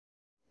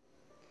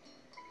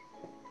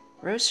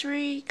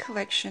Rosary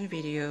collection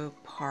video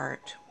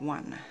part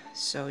 1.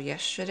 So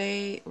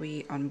yesterday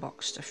we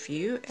unboxed a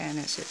few, and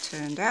as it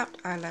turned out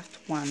I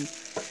left one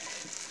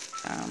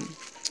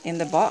in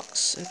the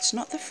box. It's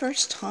not the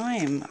first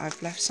time I've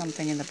left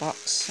something in the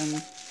box,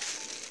 and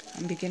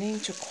I'm beginning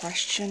to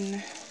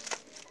question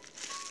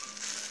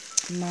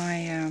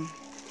my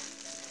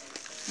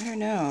I don't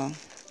know,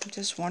 I'm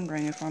just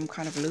wondering if I'm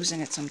kind of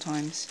losing it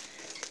sometimes.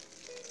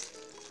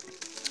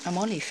 I'm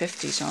only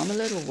 50, so I'm a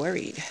little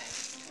worried.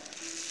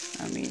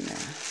 I mean,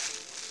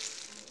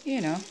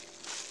 you know,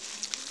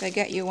 they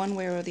get you one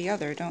way or the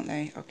other, don't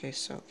they? Okay,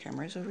 so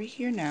camera's over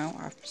here now.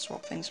 I've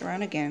swapped things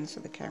around again, so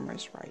the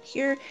camera's right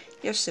here.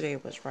 Yesterday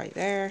it was right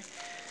there.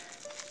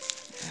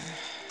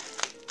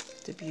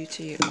 The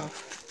beauty of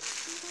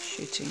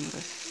shooting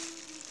with...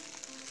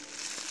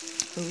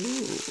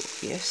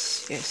 Ooh,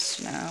 yes,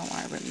 now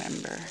I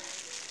remember.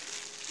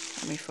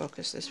 Let me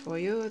focus this for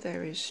you.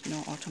 There is no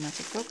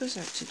automatic focus. I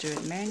have to do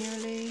it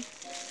manually.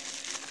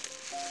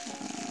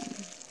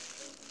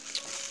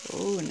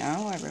 Oh,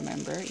 now I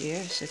remember.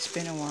 Yes, it's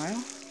been a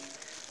while.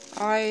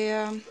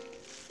 I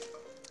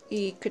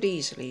could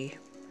easily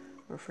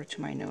refer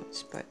to my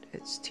notes, but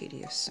it's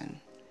tedious, and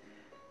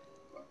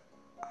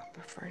I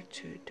prefer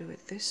to do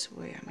it this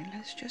way. I mean,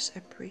 let's just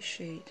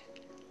appreciate.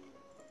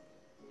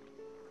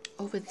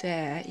 Over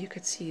there, you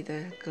could see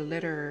the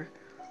glitter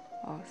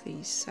of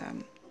these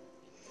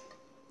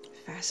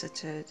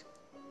faceted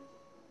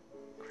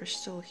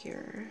crystal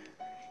here.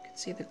 You can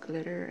see the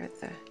glitter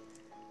at the...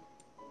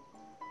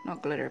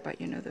 Not glitter,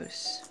 but you know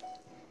those.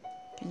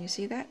 Can you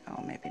see that?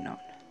 Oh, maybe not.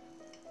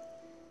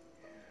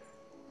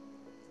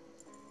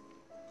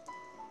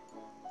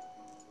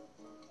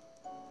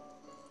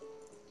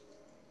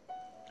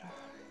 Oh.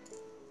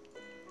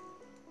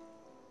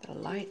 The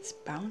light's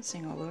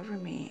bouncing all over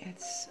me.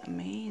 It's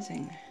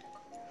amazing.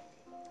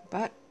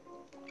 But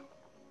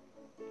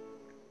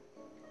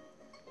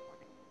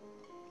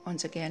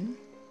once again,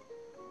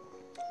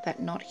 that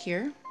knot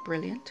here,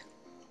 brilliant.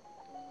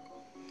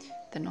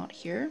 The knot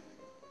here.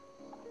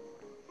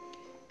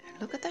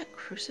 Look at that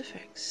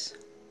crucifix.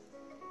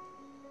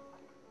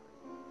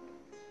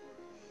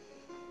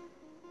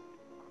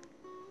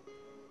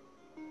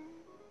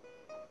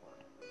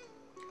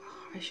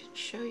 Oh, I should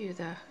show you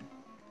the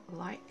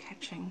light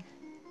catching.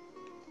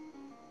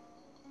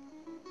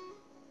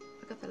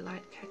 Look at the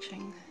light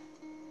catching.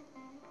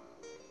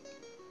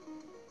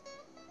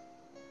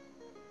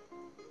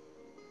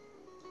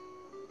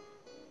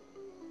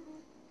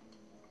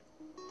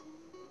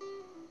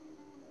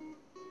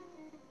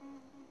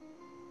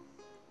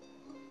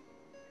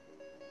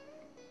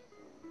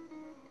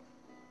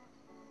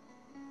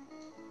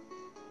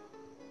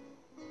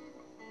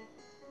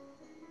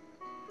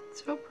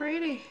 So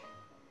pretty.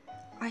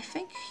 I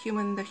think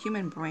the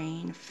human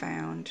brain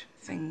found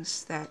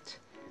things that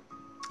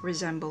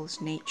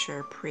resembles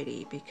nature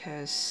pretty,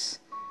 because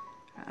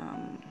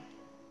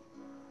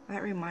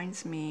that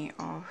reminds me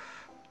of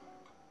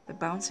the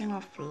bouncing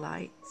of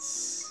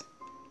lights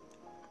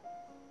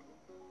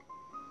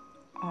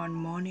on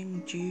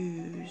morning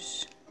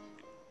dews,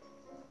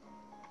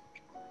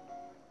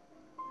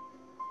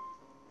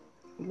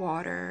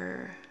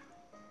 water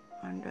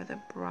under the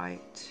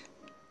bright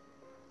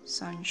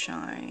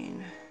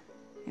sunshine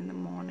in the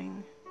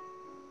morning.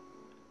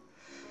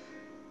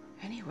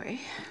 Anyway,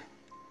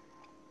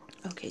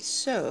 okay,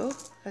 so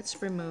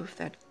let's remove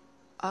that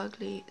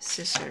ugly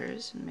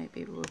scissors, and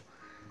maybe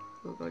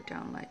we'll go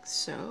down like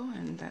so,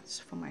 and that's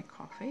for my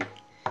coffee.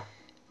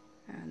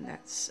 And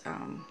that's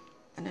an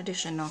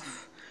edition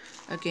of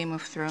a Game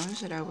of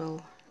Thrones that I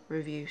will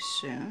review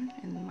soon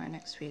in my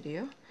next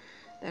video.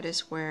 That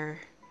is where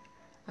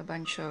a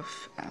bunch of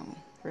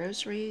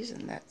rosaries,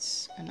 and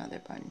that's another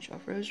bunch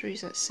of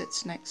rosaries that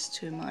sits next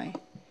to my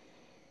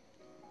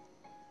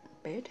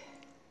bed.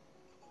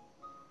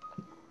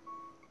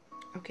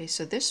 Okay,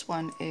 so this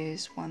one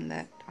is one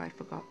that I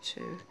got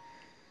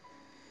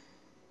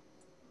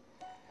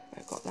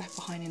left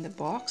behind in the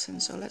box,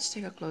 and so let's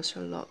take a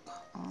closer look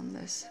on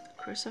this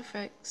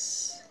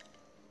crucifix.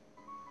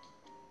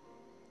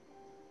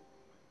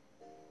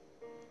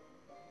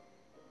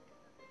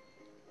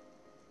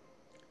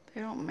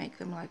 They don't make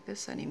them like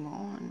this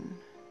anymore, and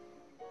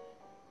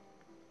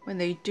when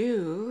they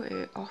do,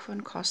 it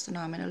often costs an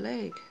arm and a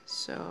leg.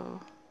 So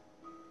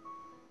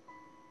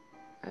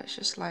that's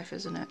just life,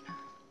 isn't it?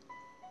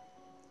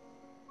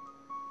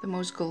 The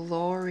most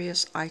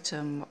glorious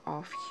item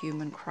of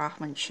human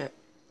craftsmanship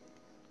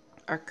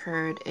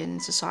occurred in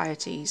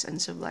societies and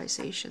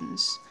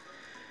civilizations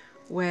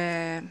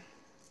where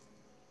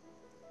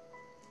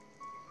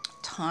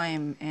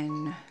time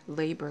and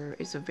labor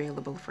is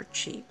available for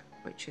cheap,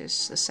 which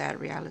is the sad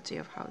reality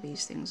of how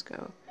these things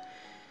go.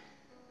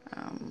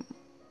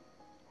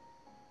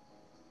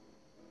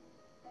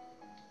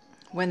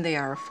 When they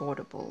are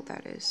affordable,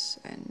 that is.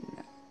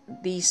 And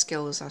these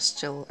skills are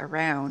still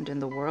around in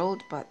the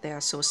world, but they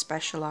are so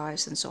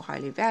specialized and so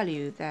highly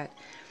valued that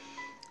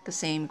the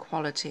same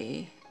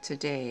quality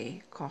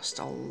today costs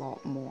a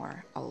lot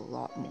more.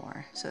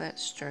 So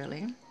that's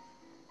sterling.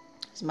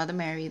 There's Mother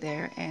Mary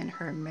there and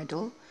her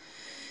medal.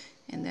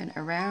 And then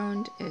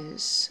around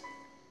is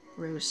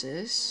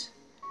roses,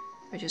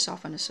 which is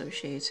often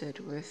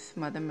associated with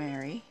Mother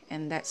Mary.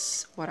 And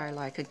that's what I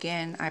like.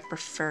 Again, I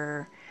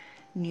prefer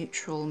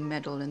neutral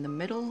medal in the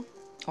middle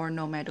or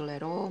no medal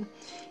at all.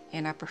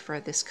 And I prefer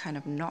this kind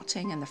of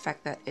knotting and the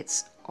fact that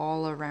it's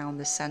all around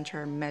the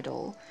center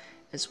medal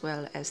as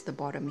well as the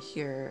bottom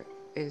here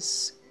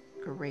is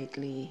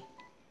greatly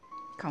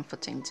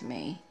comforting to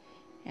me.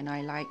 And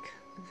I like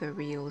the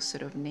real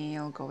sort of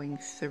nail going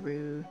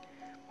through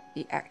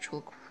the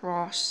actual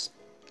cross,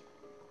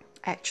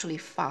 actually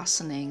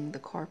fastening the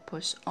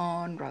corpus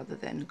on rather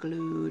than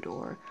glued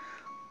or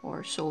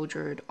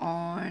soldiered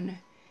on,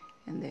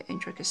 and the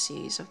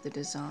intricacies of the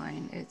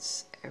design.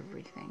 It's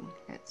everything.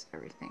 It's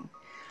everything.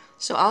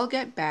 So I'll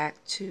get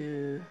back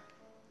to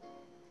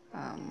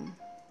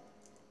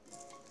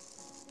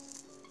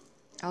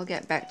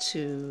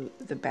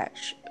the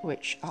batch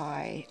which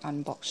I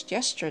unboxed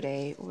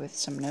yesterday with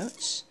some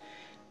notes,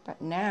 but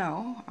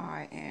now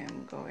I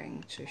am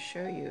going to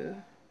show you.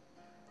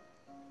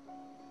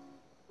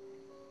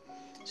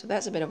 So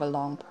that's a bit of a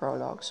long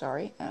prologue,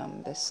 sorry.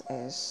 This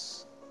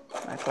is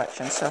my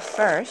collection. So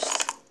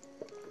first,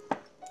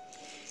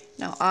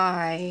 now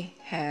I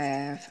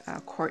have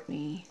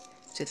Courtney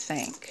to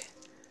thank,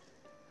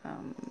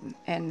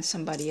 and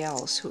somebody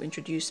else who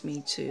introduced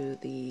me to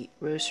the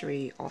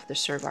Rosary of the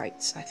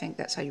Servites. I think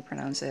that's how you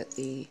pronounce it,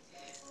 the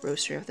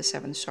Rosary of the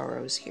Seven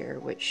Sorrows here,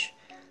 which,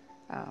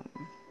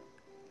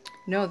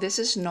 no, this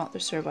is not the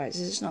Servites,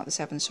 this is not the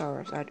Seven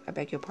Sorrows, I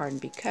beg your pardon,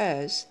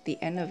 because the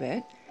end of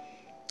it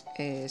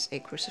is a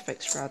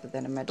crucifix rather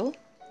than a medal.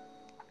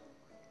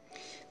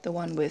 The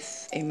one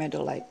with a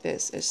medal like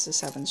this is the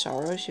Seven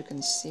Sorrows. You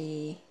can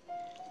see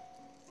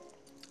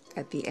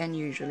at the end,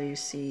 usually you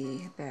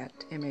see that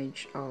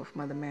image of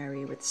Mother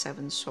Mary with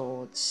 7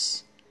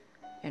 swords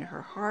in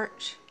her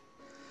heart.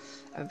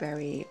 A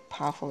very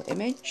powerful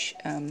image.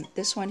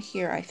 This one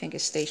here I think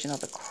is Station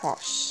of the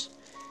Cross.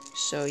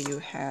 So you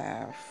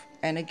have,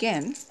 and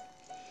again,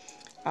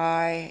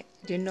 I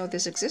didn't know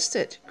this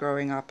existed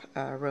growing up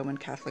a Roman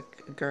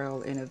Catholic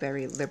girl in a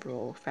very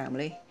liberal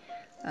family.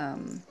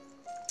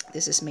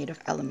 This is made of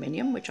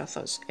aluminium, which I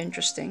thought was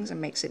interesting and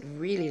makes it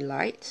really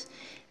light.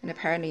 And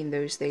apparently in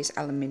those days,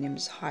 aluminium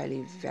is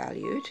highly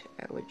valued,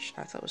 which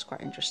I thought was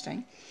quite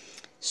interesting.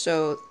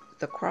 So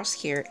the cross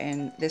here,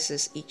 and this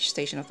is each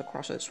station of the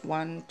cross. So it's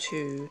 1,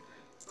 2,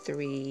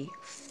 3,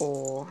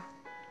 4,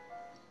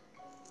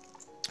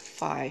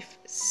 5,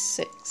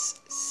 6,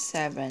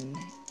 7,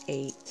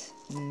 8,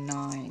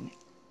 9,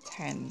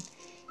 10,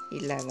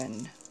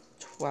 11,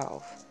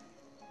 12,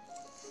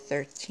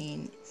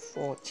 13,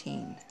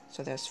 14.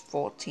 So there's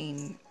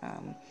 14.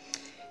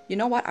 You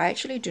know what? I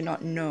actually do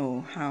not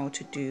know how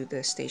to do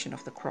the Station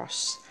of the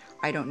Cross.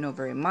 I don't know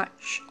very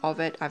much of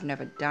it. I've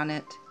never done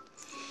it.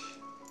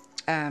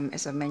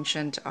 As I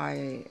mentioned,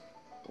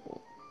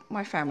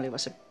 my family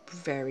was a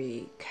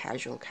very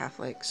casual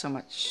Catholic, so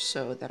much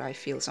so that I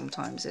feel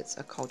sometimes it's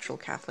a cultural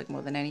Catholic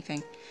more than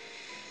anything.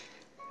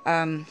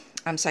 I'm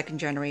second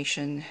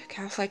generation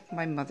Catholic.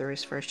 My mother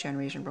is first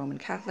generation Roman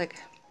Catholic.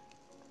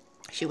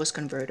 She was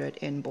converted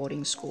in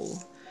boarding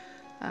school,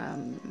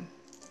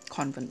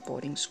 convent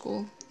boarding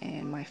school,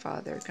 and my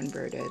father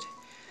converted,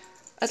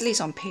 at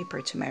least on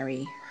paper, to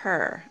marry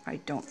her. I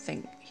don't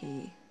think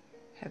he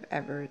have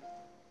ever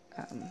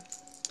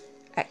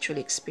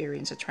actually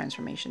experienced a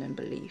transformation in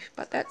belief,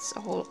 but that's a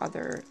whole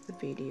other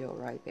video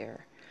right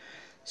there.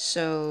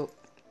 So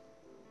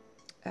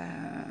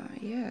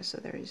yeah, so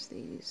there's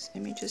these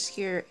images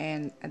here,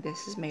 and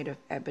this is made of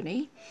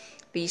ebony.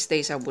 These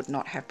days I would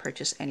not have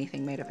purchased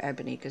anything made of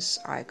ebony because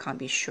I can't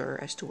be sure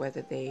as to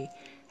whether they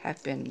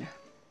have been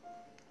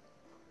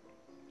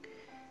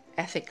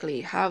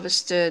ethically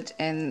harvested.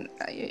 And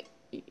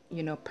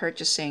you know,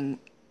 purchasing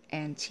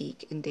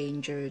antique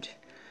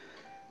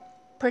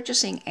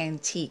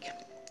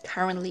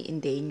currently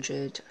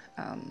endangered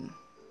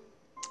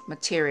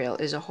material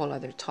is a whole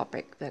other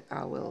topic that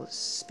I will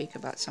speak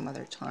about some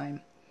other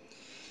time.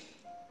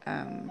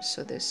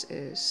 So this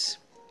is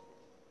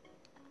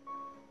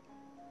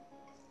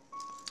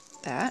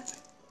that,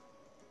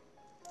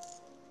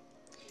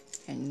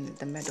 and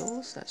the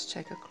medals, let's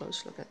take a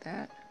close look at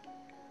that.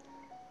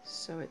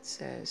 So it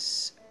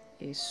says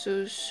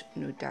Jesus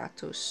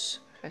Nudatus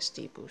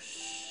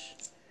Festibus,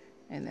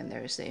 and then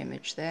there's the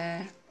image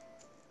there,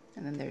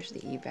 and then there's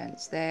the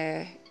events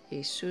there.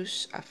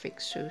 Jesus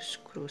affixus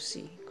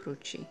cruci.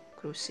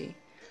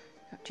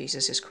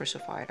 Jesus is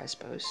crucified, I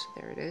suppose.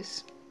 There it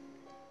is.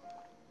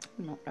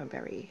 Not a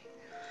very,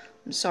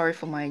 I'm sorry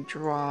for my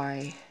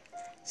dry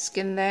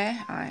skin there.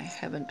 I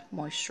haven't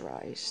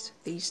moisturized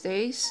these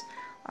days.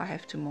 I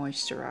have to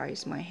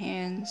moisturize my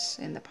hands.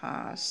 In the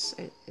past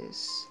it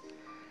is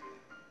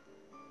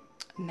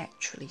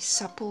naturally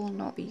supple,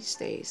 not these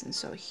days. And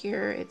so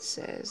here it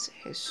says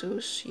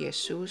Jesus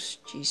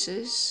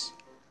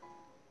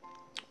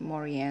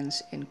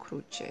moriens in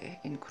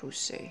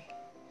cruce.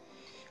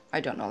 I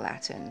don't know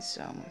Latin,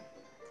 so.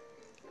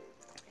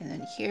 And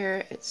then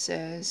here it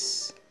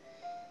says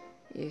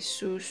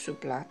Jesus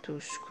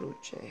sublatus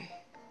cruce.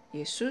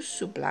 Jesus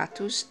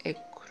sublatus e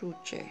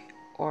cruce,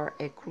 or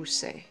e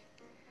cruce.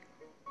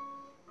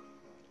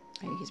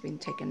 And he's been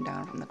taken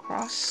down from the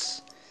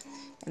cross.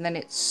 And then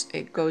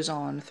it goes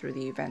on through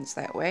the events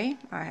that way.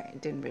 I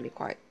didn't really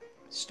quite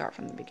start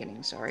from the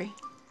beginning, sorry.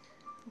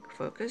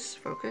 Focus,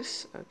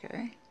 focus,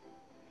 okay.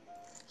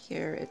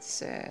 Here it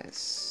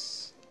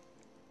says,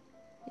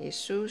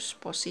 Jesus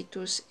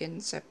positus in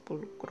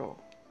sepulchro.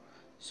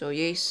 So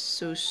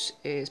Jesus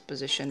is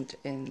positioned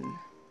in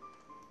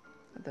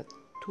the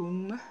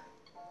tomb.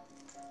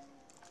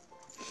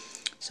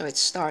 So it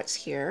starts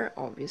here,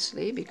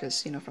 obviously,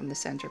 because, you know, from the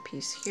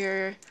centerpiece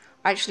here.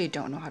 I actually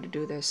don't know how to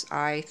do this.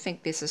 I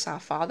think this is Our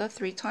Father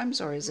 3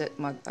 times, or is it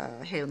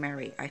Hail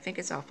Mary? I think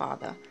it's Our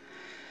Father.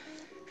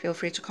 Feel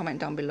free to comment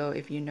down below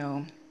if you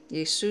know.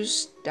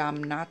 Jesus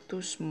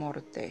damnatus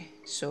morte.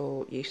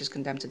 So Jesus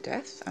condemned to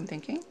death, I'm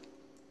thinking.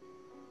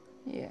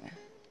 Yeah.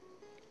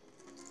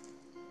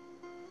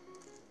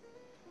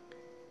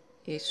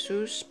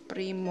 Jesus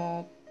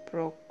primo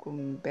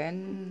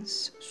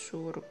procumbens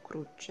sur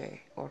cruce,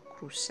 or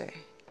cruce.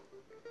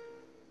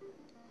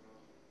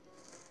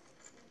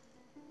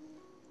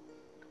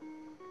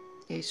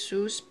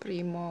 Jesus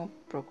primo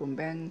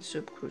procumbens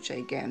sub cruce,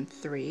 again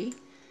 3.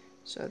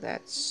 So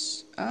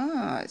that's,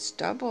 it's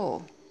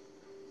double.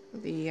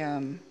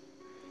 The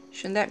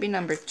shouldn't that be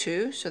number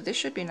 2? So this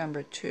should be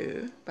number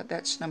 2, but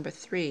that's number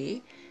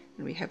 3.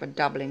 And we have a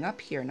doubling up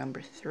here,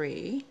 number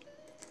 3.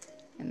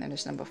 And then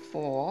it's number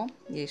 4.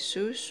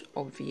 Jesus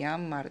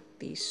oviam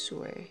martis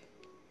sue.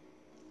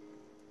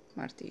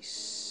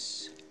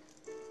 Martis.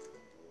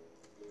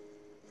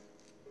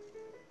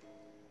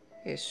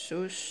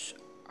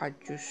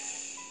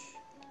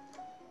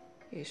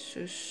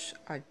 Jesus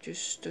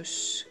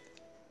adjustus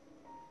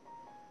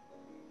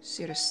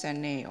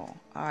Circeneo.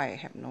 I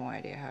have no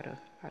idea how to,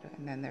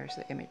 and then there's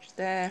the image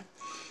there.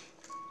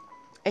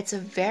 It's a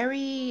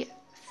very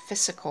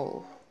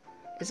physical,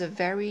 it's a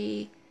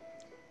very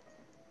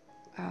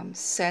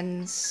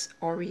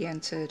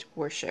sense-oriented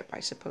worship,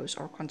 I suppose,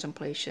 or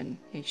contemplation.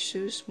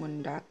 Jesus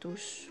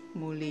mundatus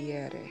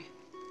muliere.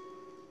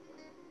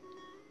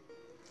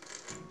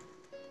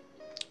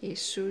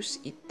 Jesus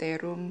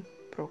iterum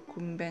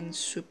procumbens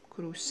sub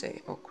cruce,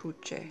 or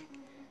cruce.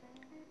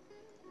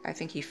 I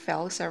think he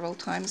fell several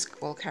times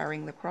while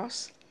carrying the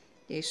cross.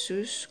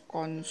 Jesus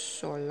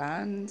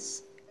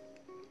consolans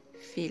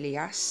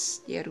filias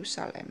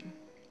Jerusalem.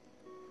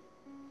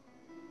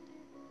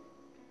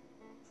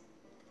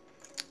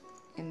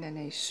 And then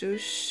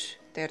Jesus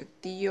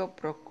tertio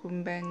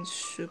procumbens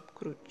sub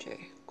cruce.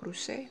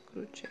 Cruce?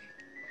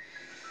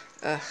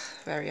 Ugh,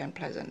 very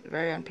unpleasant,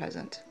 very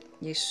unpleasant.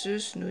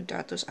 Jesus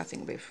nudatus, I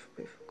think we've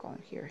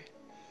gone here.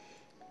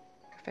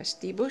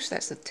 Festibus,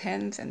 that's the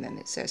 10th, and then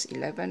it says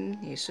 11.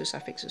 Jesus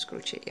affixus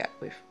cruce. Yeah,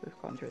 we've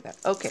gone through that.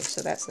 Okay,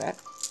 so that's that.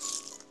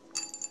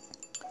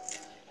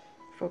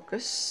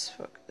 Focus,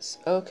 focus.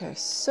 Okay,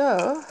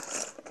 so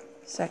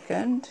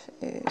second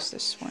is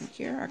this one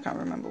here. I can't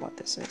remember what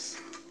this is.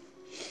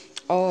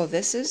 Oh,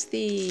 this is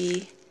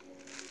the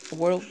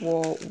World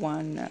War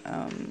I.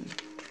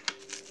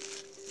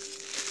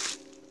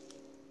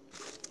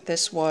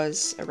 This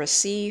was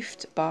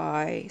received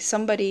by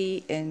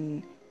somebody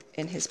in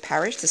his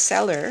parish. The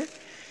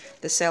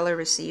seller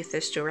received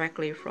this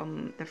directly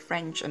from the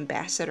French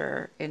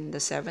ambassador in the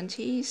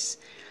 70s,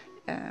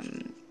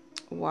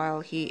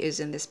 while he is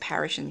in this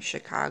parish in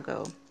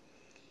Chicago.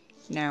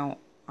 Now,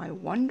 I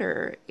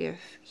wonder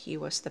if he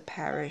was the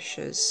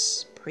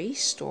parish's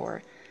priest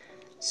or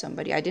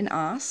somebody. I didn't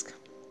ask.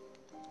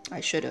 I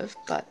should have,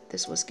 but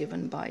this was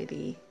given by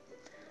the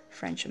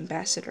French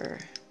ambassador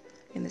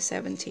in the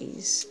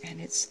 70s, and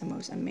it's the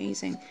most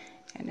amazing.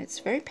 And it's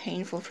very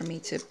painful for me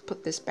to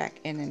put this back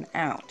in and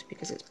out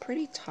because it's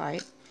pretty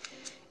tight.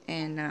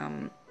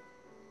 And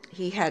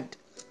he had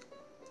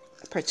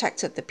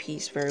protected the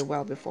piece very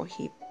well before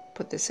he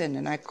put this in.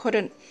 And I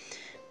couldn't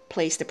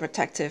place the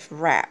protective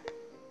wrap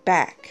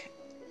back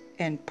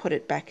and put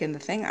it back in the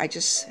thing. I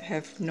just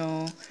have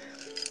no...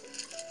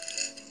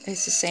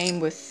 It's the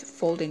same with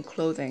folding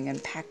clothing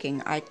and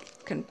packing. I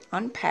can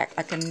unpack.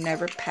 I can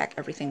never pack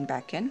everything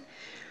back in.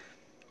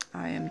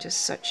 I am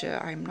just such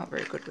a... I'm not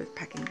very good with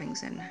packing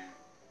things in.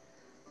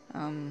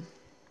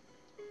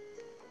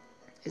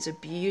 It's a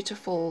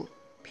beautiful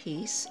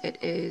piece. It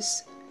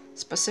is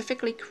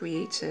specifically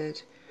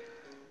created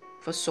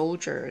for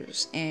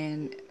soldiers,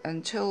 and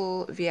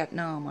until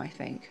Vietnam, I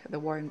think, the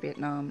war in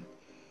Vietnam,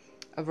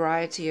 a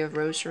variety of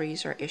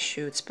rosaries are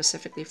issued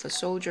specifically for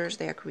soldiers.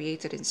 They are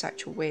created in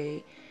such a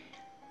way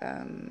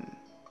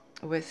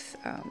with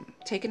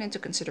taking into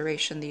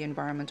consideration the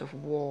environment of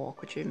war.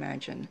 Could you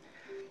imagine?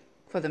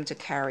 For them to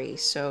carry.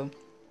 So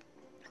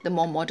the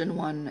more modern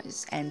one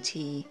is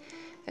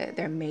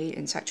they're made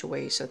in such a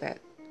way so that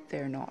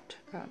they're not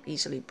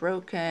easily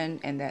broken,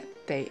 and that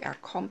they are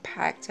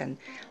compact, and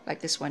like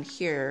this one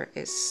here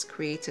is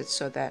created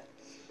so that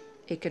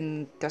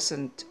it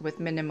doesn't with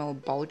minimal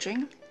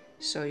bulging.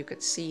 So you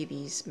could see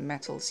these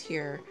metals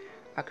here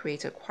are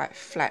created quite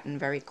flat and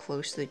very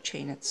close to the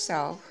chain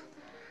itself.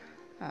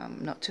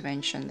 Not to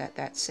mention that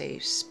that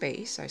saves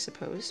space, I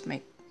suppose,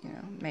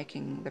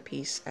 making the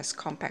piece as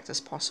compact as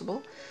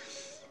possible.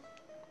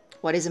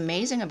 What is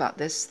amazing about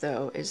this,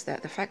 though, is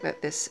that the fact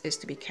that this is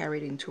to be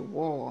carried into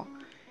war,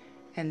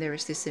 and there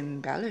is this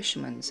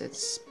embellishments,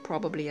 it's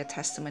probably a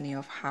testimony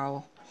of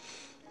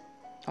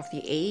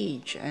the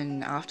age,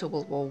 and after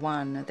World War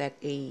One, that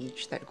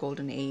age, that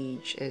golden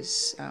age,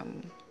 is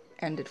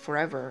ended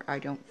forever. I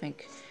don't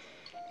think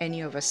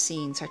any of us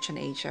seen such an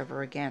age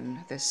ever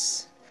again.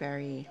 This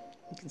very,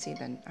 you can see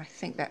then, I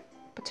think that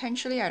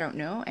potentially, I don't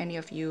know, any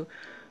of you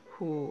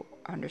who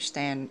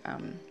understand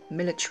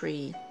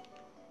military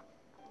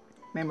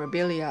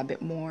memorabilia a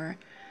bit more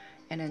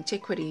and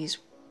antiquities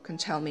can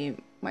tell me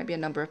might be a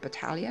number of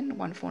battalion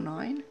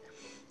 149.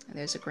 And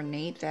there's a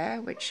grenade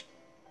there, which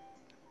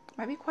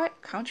might be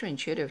quite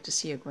counterintuitive to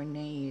see a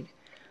grenade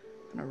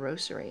on a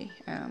rosary,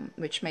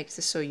 which makes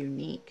this so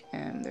unique.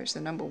 There's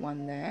the number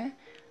 1 there.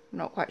 I'm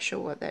not quite sure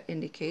what that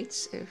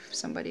indicates, if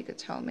somebody could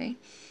tell me.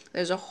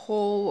 There's a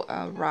whole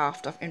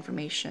raft of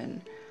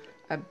information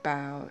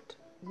about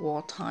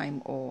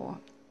wartime or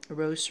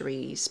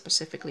rosaries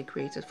specifically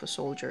created for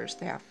soldiers.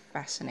 They are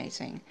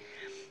fascinating.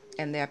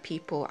 And there are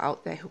people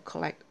out there who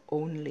collect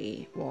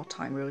only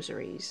wartime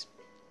rosaries.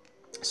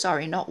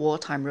 Sorry, not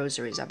wartime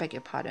rosaries, I beg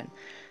your pardon.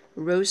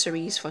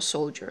 Rosaries for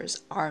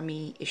soldiers,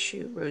 army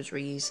issue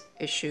rosaries,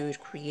 issued,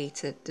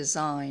 created,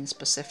 designed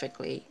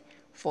specifically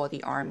for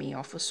the army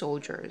or for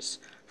soldiers,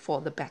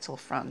 for the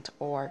battlefront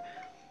or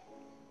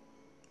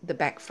the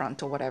back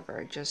front or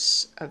whatever.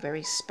 Just a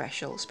very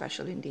special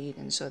indeed.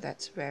 And so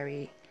that's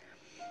very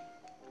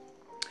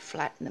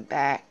flat in the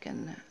back,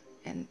 and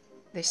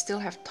they still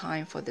have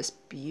time for this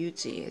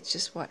beauty. It's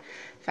just what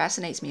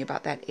fascinates me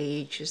about that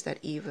age, is that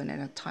even in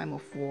a time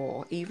of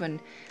war, even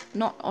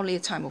not only a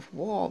time of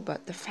war,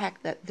 but the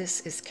fact that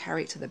this is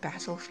carried to the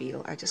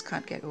battlefield, I just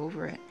can't get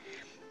over it.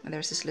 And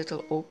there's this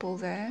little opal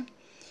there,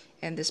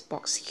 and this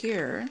box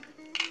here,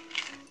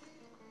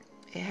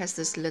 it has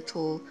this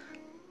little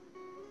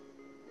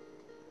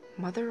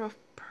mother of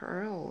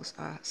pearls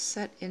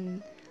set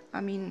in,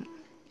 I mean,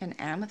 an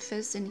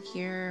amethyst in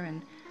here.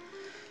 And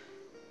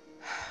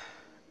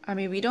I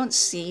mean, we don't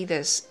see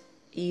this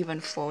even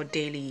for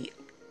daily,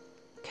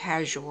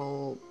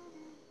 casual,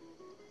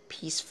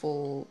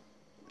 peaceful,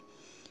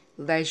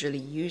 leisurely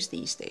use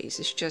these days.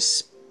 It's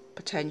just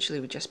potentially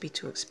would just be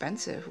too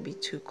expensive, would be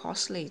too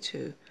costly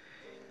to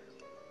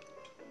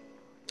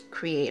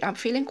create. I'm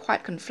feeling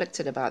quite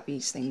conflicted about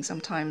these things.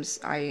 Sometimes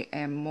I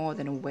am more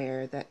than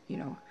aware that, you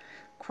know,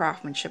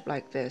 craftsmanship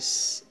like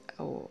this,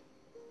 or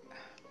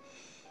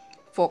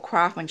for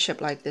craftsmanship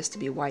like this to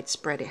be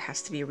widespread, it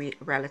has to be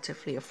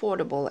relatively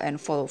affordable.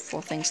 And for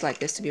things like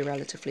this to be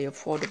relatively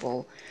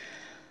affordable,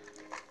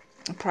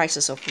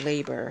 prices of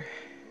labor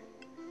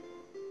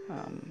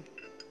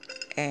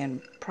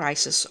and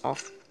prices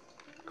of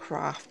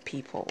craft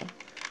people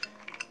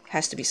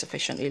has to be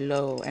sufficiently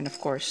low. And of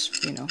course,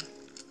 you know,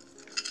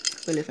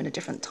 we live in a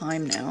different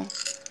time now.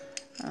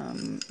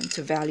 And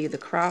to value the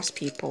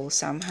craftspeople,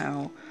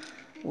 somehow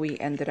we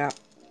ended up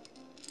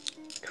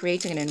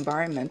creating an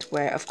environment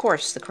where, of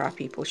course, the craft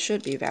people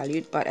should be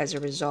valued, but as a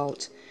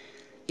result,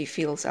 it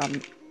feels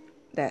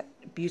that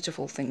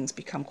beautiful things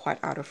become quite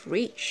out of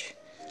reach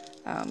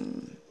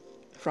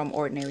from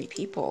ordinary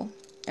people.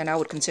 And I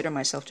would consider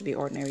myself to be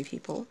ordinary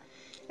people.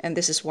 And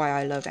this is why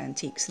I love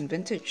antiques and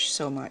vintage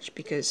so much,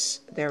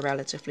 because they're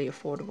relatively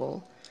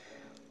affordable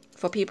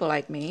for people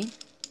like me.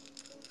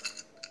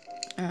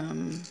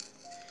 And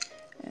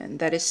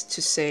that is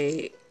to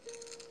say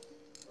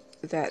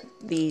that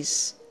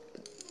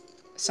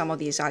some of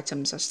these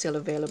items are still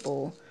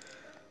available,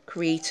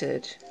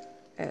 created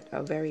at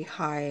a very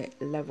high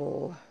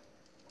level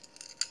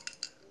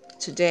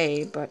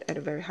today, but at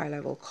a very high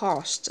level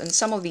cost. And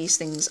some of these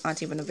things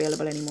aren't even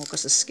available anymore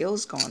because the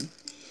skill's gone.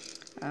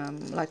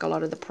 Like a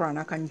lot of the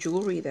Peranakan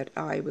jewelry that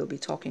I will be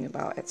talking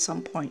about at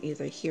some point,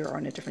 either here or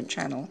on a different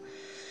channel.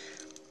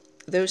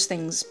 Those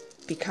things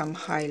become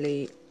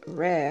highly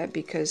rare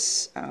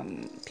because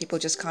people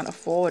just can't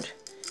afford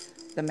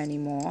them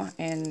anymore,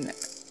 and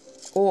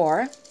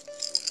or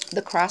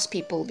the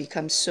craftspeople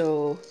become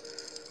so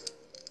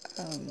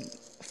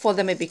for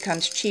them it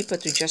becomes cheaper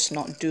to just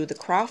not do the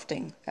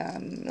crafting,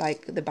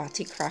 like the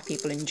batik craft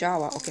people in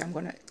Java. Okay,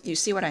 you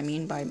see what I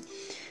mean by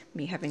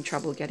me having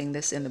trouble getting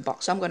this in the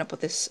box. So I'm gonna put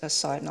this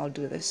aside and I'll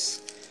do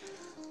this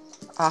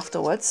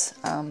afterwards.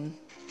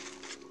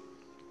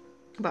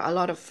 But a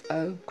lot of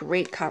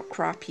great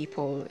craft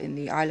people in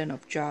the island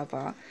of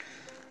Java,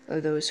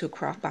 those who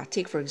craft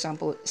batik, for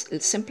example,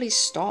 simply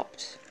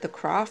stopped the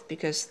craft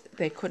because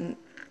they couldn't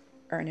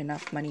earn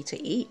enough money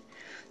to eat.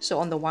 So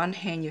on the one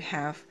hand, you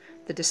have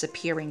the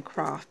disappearing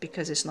craft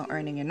because it's not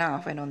earning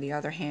enough, and on the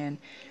other hand,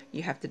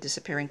 you have the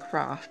disappearing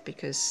craft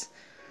because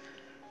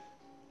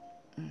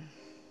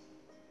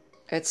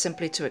it's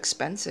simply too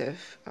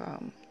expensive.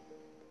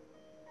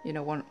 You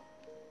know,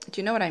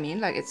 do you know what I mean?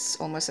 Like, it's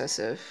almost as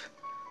if,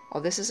 oh,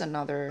 this is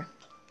another.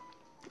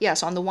 Yeah,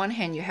 so on the one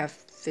hand, you have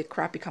the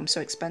craft become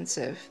so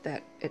expensive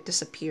that it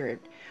disappeared.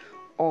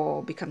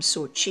 or become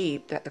so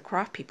cheap that the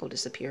craft people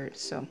disappeared.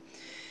 So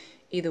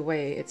either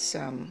way, it's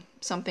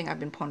something I've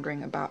been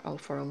pondering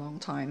about for a long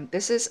time.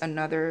 This is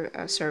another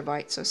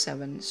Servite, so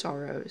Seven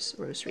Sorrows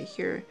rosary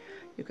here.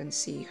 You can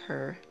see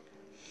her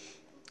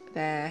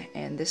there,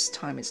 and this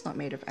time it's not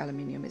made of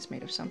aluminium, it's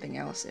made of something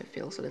else. It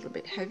feels a little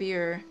bit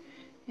heavier.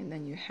 And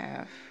then you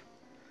have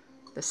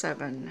the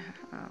 7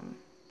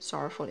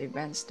 sorrowful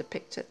events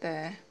depicted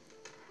there,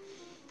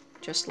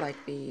 just like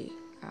the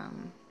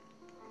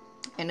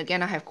and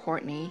again I have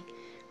Courtney,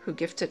 who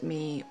gifted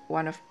me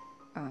one of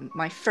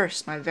my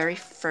very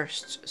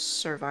first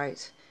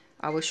Servite.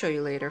 I will show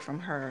you later, from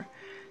her,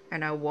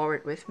 and I wore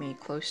it with me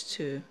close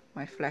to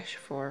my flesh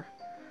for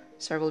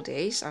several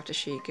days after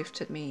she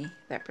gifted me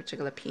that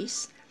particular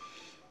piece.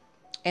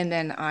 And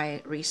then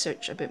I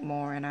researched a bit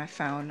more, and I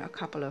found a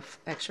couple of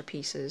extra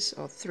pieces,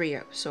 or 3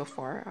 so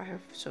far. I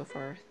have so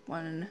far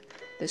one,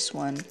 this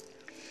one,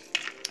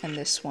 and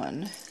this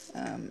one,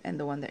 and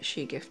the one that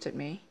she gifted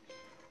me.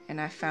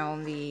 And I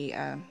found the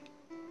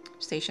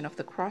Station of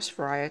the Cross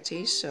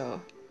variety,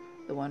 so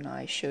the one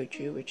I showed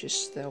you, which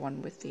is the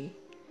one with the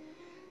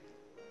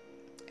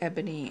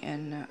ebony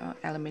and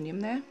aluminium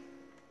there.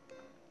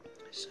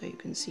 So you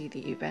can see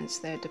the events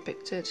there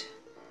depicted.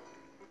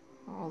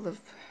 All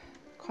of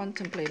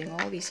contemplating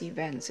all these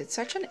events. It's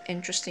such an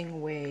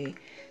interesting way,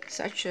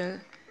 such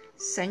a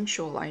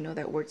sensual, I know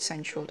that word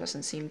sensual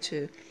doesn't seem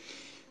to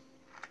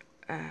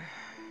I'm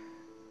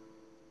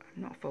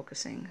not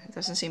focusing, it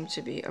doesn't seem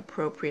to be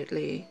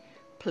appropriately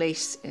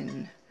placed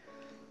in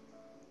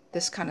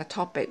this kind of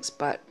topics,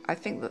 but I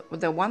think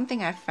the one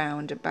thing I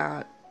found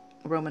about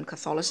Roman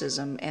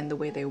Catholicism and the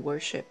way they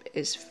worship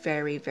is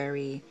very,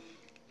 very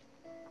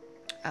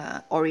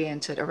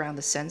oriented around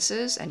the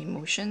senses and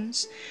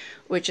emotions,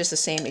 which is the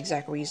same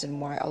exact reason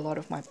why a lot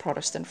of my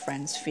Protestant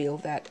friends feel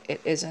that it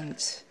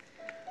isn't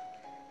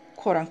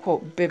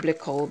quote-unquote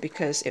biblical,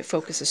 because it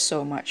focuses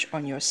so much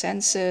on your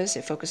senses,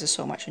 it focuses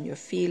so much on your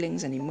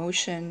feelings and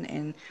emotion,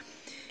 and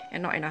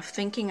not enough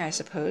thinking, I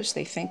suppose.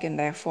 They think, and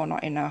therefore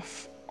not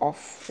enough of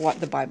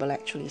what the Bible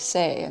actually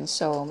say. And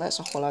so that's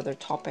a whole other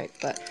topic,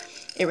 but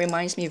it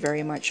reminds me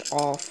very much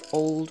of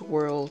old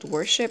world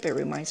worship. It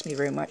reminds me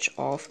very much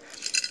of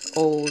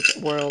old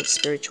world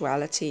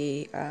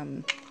spirituality,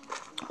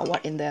 or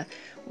what in the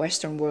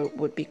Western world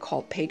would be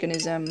called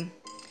paganism.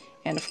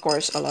 And of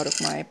course, a lot of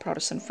my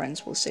Protestant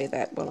friends will say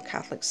that, well,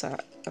 Catholics are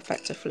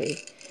effectively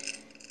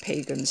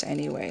pagans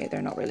anyway.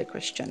 They're not really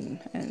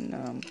Christian,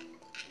 and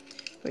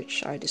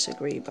which I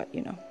disagree, but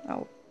you know,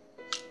 I'll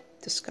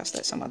discuss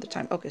that some other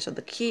time. Okay, so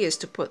the key is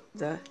to put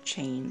the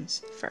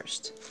chains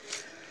first.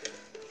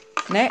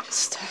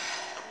 Next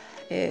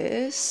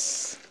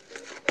is,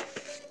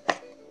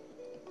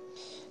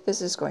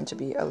 this is going to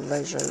be a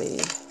leisurely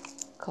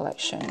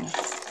collection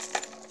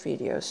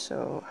video,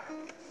 so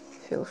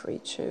feel free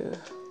to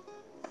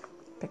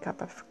pick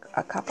up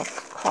a cup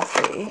of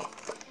coffee.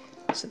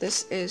 So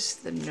this is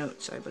the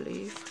notes, I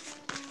believe.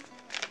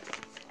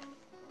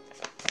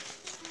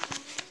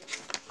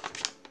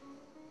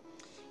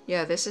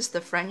 Yeah, this is the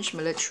French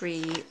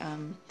military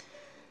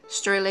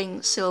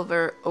sterling,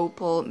 silver,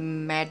 opal,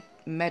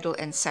 medal,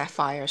 and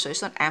sapphire. So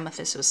it's not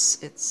amethyst,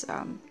 it's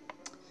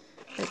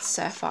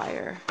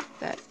sapphire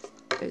that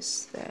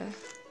is there.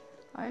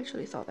 I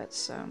actually thought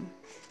that's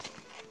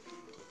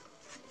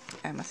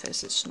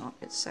amethyst. It's not,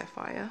 it's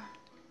sapphire.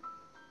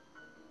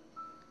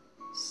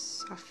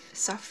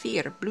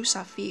 Sapphire, blue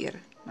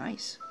sapphire.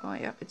 Nice. Oh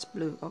yeah, it's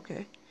blue.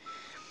 Okay.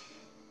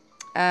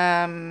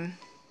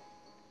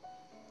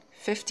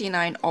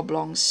 59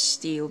 oblong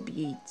steel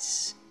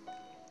beads.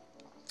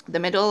 The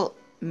middle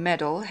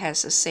medal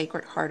has a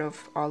Sacred Heart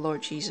of our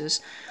Lord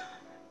Jesus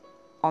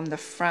on the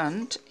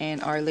front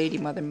and Our Lady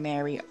Mother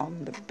Mary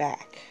on the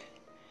back.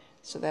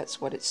 So that's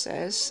what it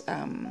says.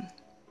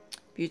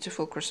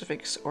 Beautiful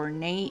crucifix,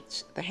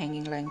 ornate. The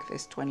hanging length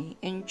is 20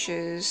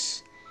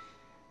 inches.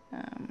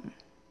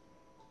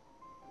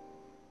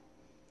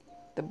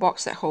 The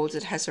box that holds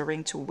it has a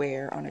ring to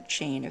wear on a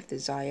chain if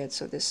desired.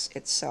 So this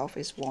itself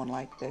is worn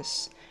like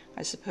this.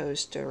 I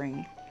suppose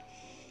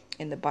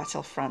in the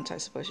battle front, I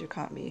suppose you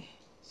can't be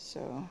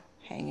so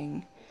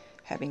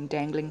having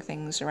dangling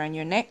things around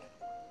your neck.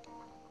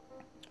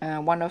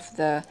 One of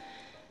the,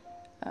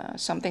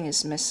 something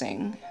is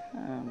missing.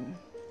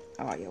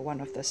 Oh yeah,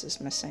 one of this is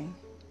missing.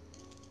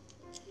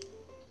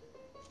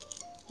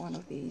 One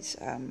of these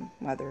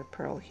mother of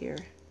pearl here.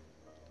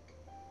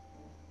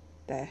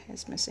 There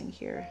is missing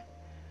here.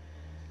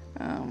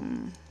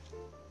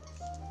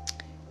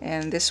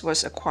 And this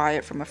was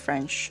acquired from a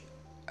French,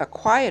 or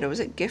was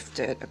it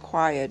gifted?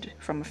 Acquired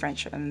from a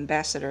French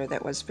ambassador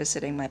that was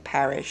visiting my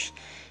parish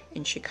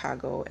in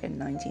Chicago in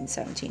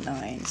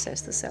 1979,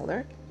 says the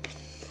seller.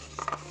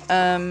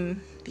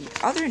 The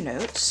other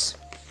notes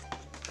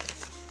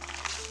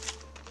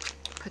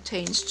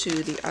pertains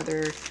to the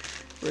other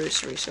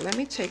rosary. So let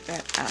me take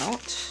that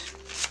out.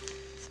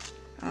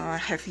 I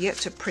have yet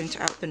to print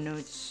out the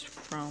notes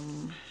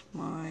from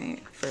my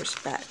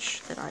first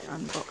batch that I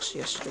unboxed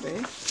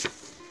yesterday.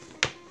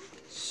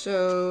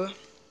 So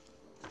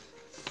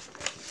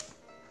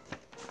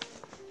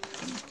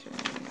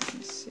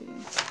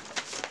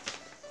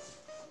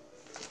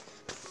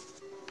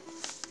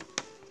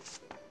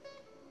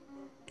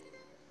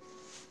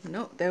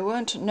No, there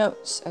weren't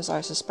notes as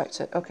I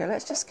suspected. Okay,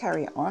 let's just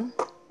carry on.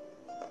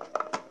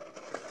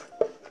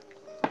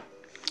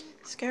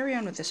 Let's carry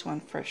on with this one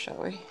first,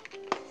 shall we?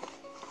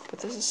 Put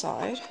this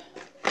aside.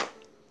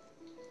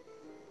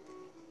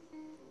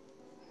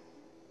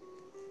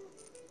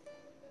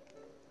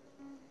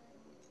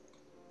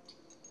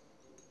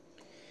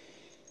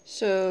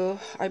 So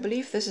I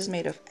believe this is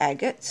made of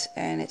agate,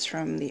 and it's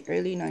from the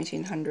early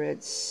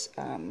 1900s,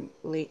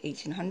 late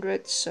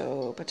 1800s,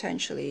 so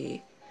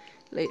potentially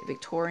late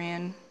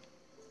Victorian.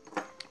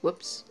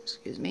 Whoops,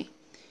 excuse me.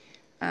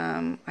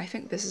 I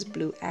think this is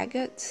blue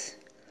agate.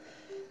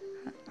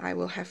 I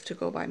will have to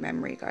go by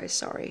memory, guys,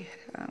 sorry.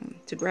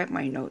 To grab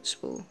my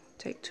notes will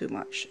take too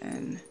much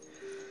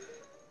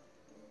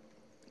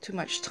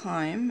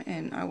time,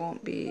 and I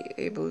won't be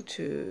able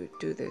to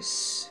do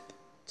this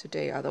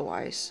today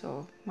otherwise,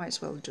 so might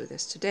as well do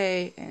this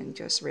today and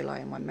just rely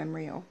on my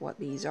memory of what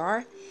these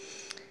are.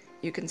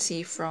 You can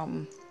see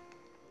from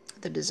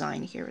the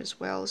design here as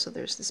well, so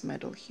there's this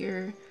medal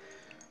here,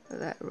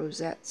 that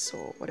rosettes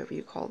or whatever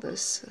you call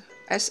this.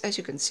 As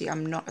you can see,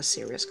 I'm not a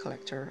serious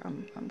collector.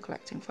 I'm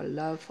collecting for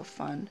love, for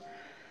fun,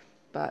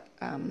 but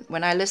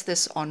when I list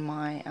this on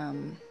my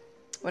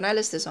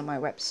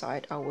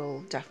website, I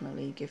will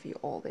definitely give you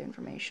all the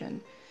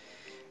information.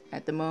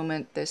 At the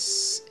moment,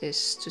 this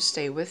is to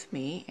stay with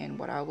me, and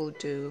what I will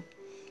do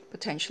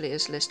potentially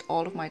is list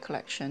all of my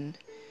collection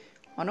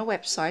on a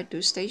website.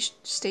 Do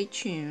stay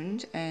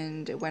tuned,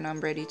 and when I'm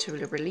ready to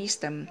release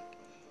them,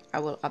 I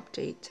will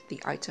update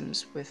the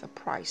items with a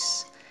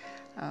price.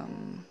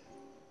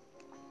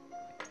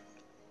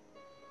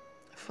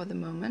 For the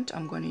moment,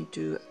 I'm going to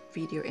do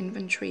video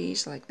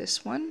inventories like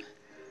this one.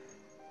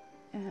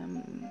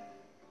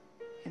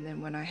 And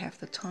then when I have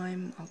the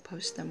time, I'll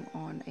post them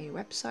on a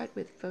website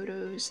with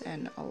photos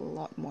and a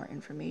lot more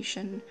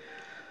information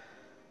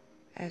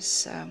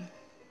as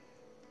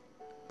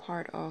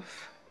part of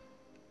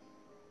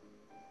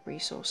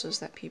resources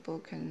that people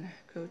can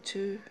go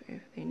to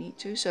if they need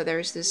to. So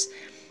there's this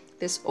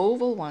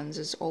oval ones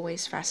is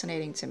always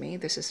fascinating to me.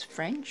 This is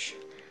French.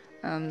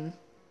 And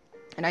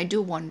I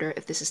do wonder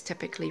if this is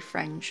typically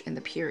French in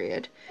the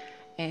period.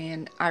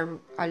 And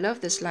I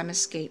love this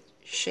lemniscate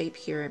shape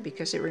here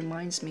because it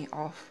reminds me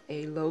of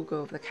a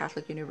logo of the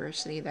Catholic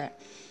University that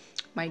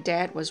my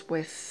dad was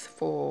with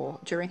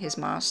during his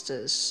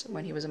master's,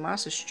 when he was a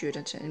master's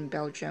student in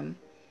Belgium.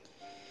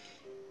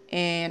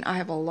 And I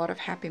have a lot of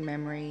happy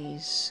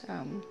memories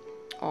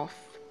of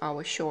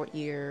our short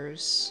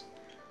years,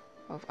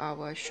 of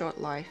our short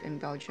life in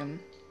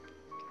Belgium.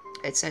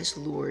 It says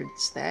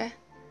Lourdes there.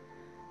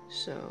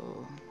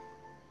 So,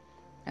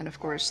 and of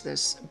course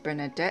there's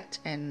Bernadette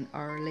and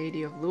Our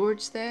Lady of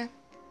Lourdes there.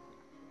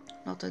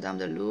 Notre Dame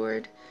de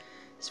Lourdes.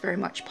 It's very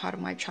much part of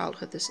my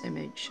childhood, this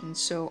image. And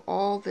so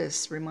all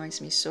this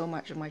reminds me so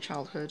much of my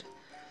childhood.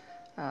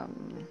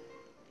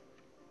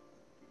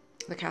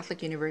 The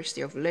Catholic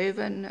University of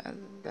Leuven,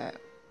 that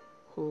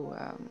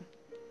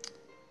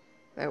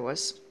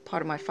was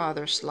part of my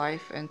father's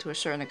life, and to a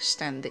certain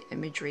extent the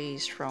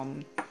imageries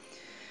from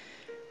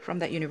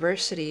that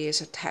university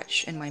is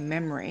attached in my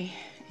memory,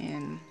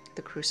 and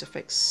the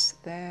crucifix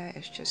there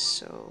is just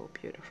so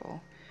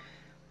beautiful.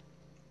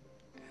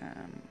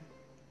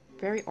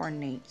 Very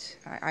ornate.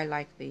 I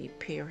like the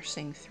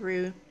piercing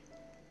through.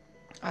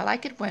 I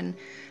like it when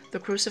the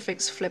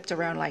crucifix flipped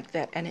around like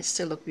that and it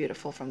still looked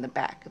beautiful from the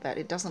back, that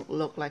it doesn't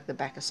look like the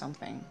back of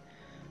something.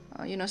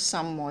 You know,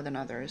 some more than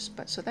others,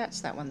 but so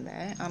that's that one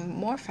there. I'm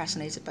more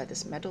fascinated by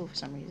this medal for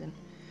some reason.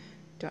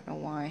 Don't know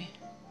why.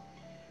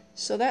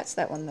 So that's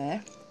that one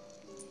there.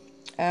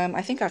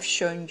 I think I've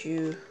shown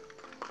you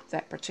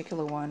that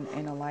particular one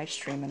in a live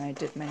stream, and I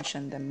did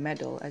mention the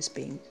medal as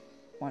being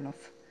one of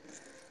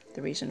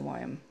the reason why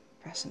I'm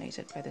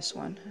fascinated by this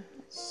one.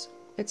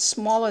 It's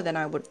smaller than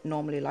I would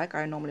normally like.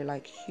 I normally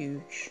like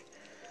huge.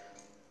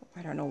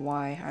 I don't know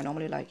why. I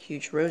normally like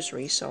huge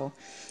rosaries. So,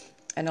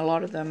 and a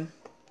lot of them,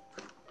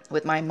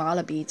 with my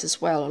mala beads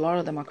as well, a lot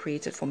of them are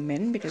created for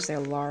men because they're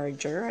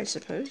larger, I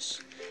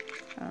suppose.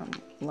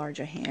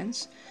 Larger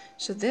hands.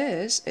 So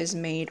this is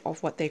made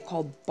of what they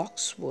call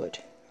boxwood.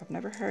 I've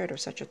never heard of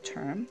such a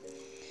term.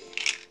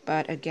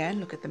 But again,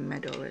 look at the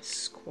medal.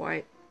 It's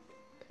quite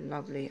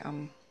lovely.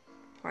 I'm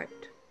quite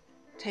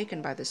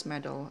taken by this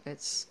medal.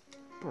 It's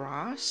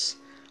brass.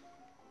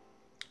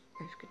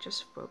 If you could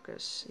just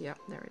focus. Yep,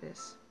 there it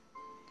is.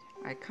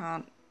 I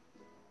can't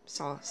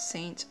saw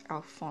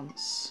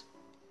Saint-Alphonsus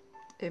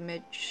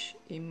image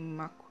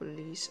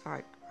Immaculis.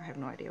 I have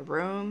no idea.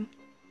 Rome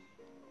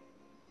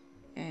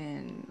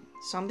and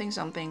something.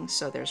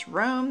 So there's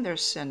Rome,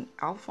 there's Saint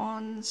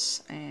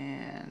Alphonse,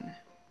 and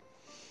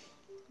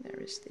there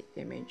is the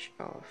image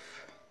of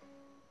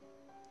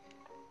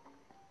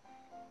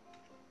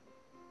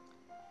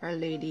Our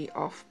Lady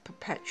of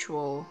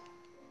Perpetual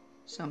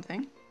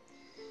something.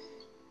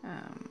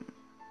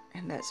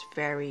 And that's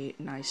very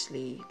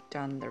nicely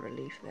done, the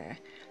relief there.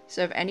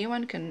 So if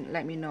anyone can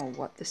let me know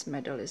what this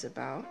medal is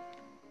about.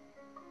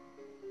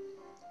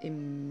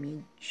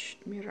 Image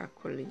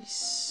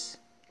Miraculis.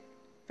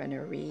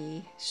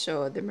 Veneree.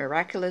 So the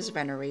miraculous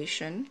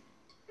veneration,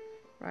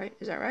 right?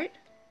 Is that right?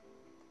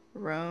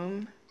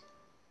 Rome.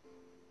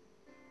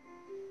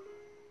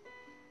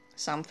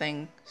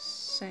 Something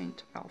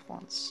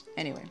Saint-Alphonse.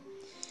 Anyway.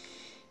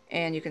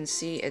 And you can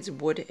see it's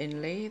wood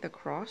inlay, the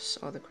cross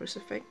or the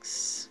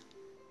crucifix.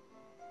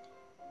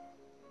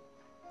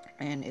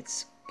 And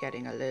it's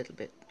getting a little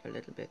bit, you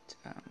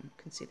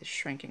can see the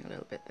shrinking a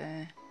little bit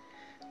there.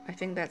 I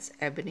think that's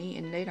ebony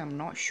inlaid, I'm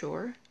not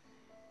sure.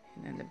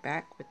 And then the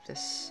back with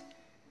this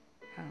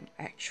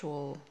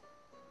actual,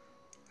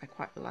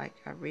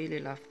 I really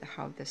love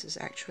how this is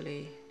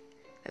actually,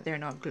 that they're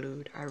not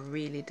glued. I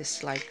really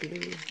dislike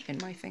glue in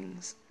my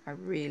things. I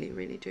really,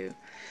 really do.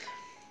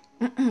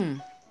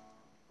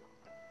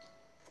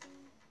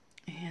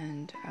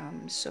 And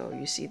so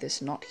you see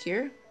this knot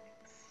here,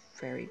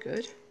 very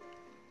good.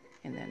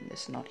 And then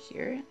this knot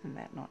here, and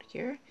that knot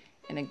here.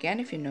 And again,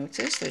 if you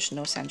notice, there's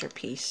no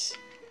centerpiece.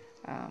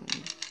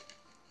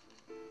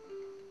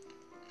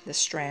 The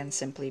strands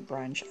simply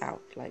branch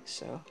out like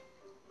so.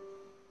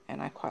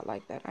 And I quite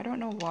like that. I don't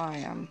know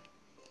why.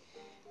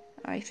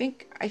 I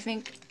think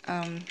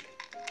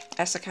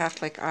as a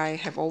Catholic, I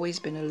have always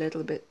been a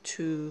little bit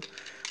too,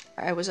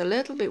 I was a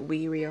little bit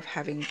weary of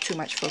having too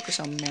much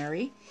focus on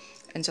Mary.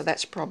 And so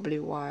that's probably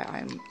why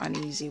I'm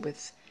uneasy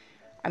with,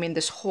 I mean,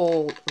 this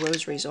whole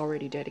rosary is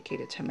already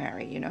dedicated to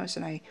Mary, you know,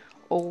 so I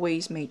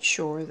always made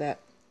sure that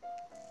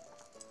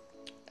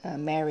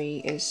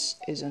Mary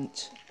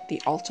isn't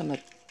the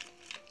ultimate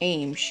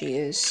aim. She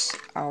is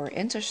our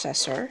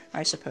intercessor,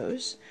 I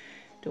suppose.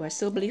 Do I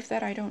still believe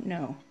that? I don't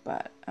know,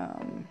 but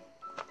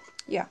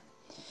yeah.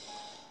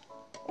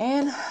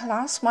 And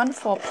last one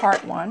for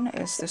part one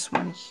is this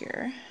one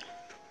here.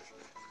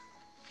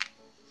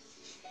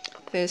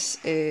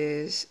 This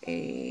is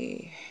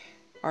a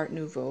Art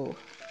Nouveau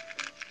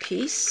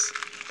piece,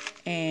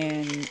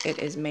 and it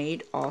is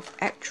made of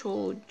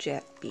actual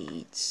jet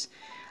beads.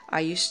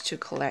 I used to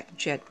collect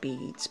jet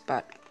beads,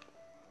 but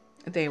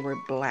they were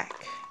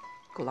black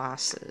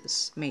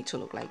glasses made to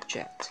look like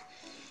jet,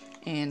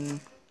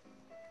 and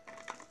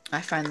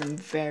I find them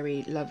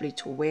very lovely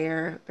to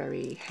wear,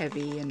 very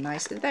heavy and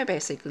nice. They're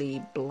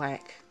basically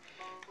black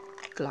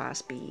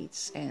glass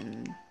beads,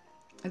 and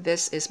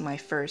this is my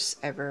first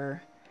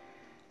ever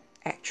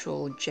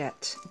actual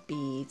jet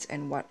beads.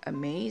 And what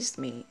amazed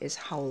me is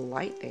how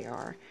light they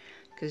are,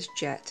 because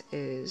jet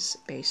is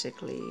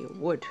basically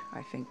wood.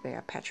 I think they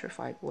are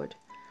petrified wood.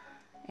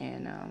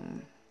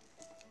 And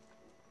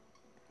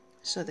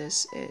so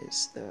this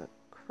is the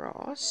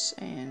cross,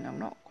 and I'm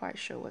not quite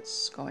sure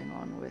what's going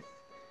on with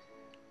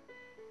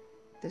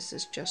this.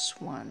 Is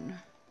just one.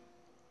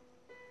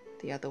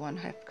 The other one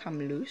have come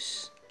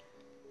loose,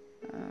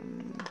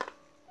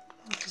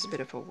 which is a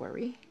bit of a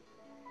worry.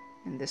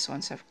 And this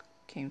one's have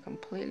came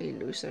completely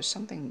loose. There's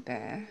something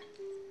there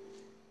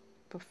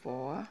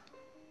before,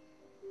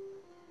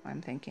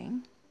 I'm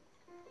thinking.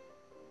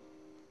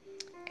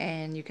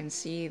 And you can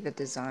see the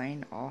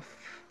design of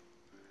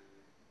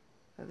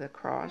the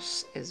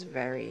cross is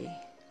very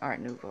Art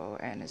Nouveau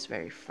and is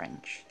very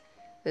French.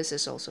 This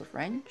is also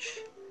French.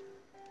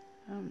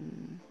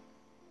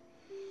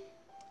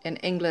 In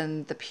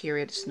England, the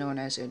period is known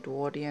as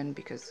Edwardian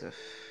because of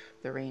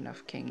the reign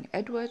of King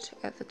Edward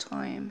at the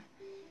time.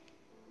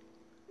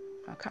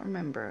 I can't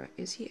remember.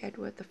 Is he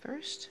Edward the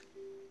First?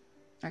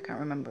 I can't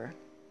remember.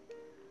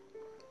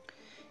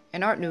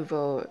 And Art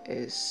Nouveau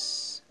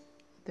is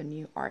the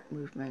new art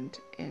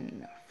movement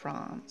in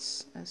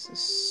France. This is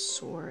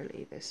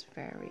sorely this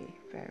very,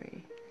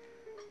 very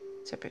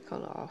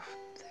typical of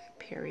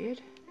the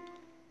period.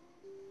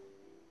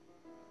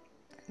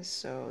 And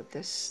so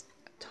this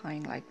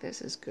tying like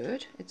this is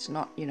good. It's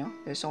not, you know,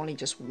 there's only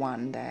just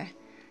one there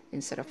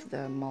instead of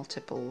the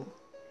multiple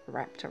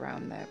wrapped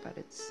around there, but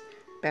it's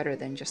better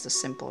than just a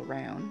simple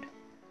round.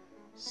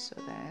 So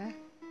there.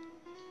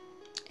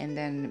 And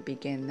then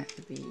begin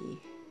the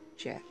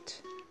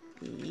jet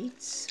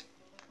beads.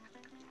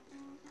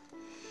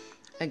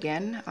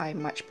 Again, I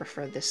much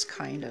prefer this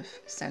kind of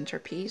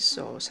centerpiece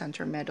or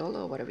center medal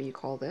or whatever you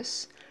call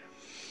this.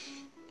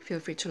 Feel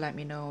free to let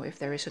me know if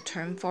there is a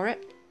term for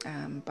it,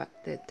 but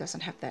it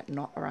doesn't have that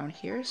knot around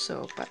here.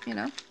 So, but you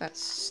know,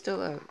 that's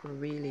still a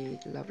really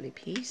lovely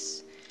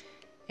piece.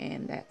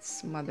 And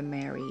that's Mother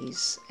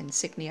Mary's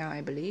insignia,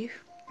 I believe.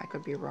 I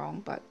could be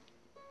wrong, but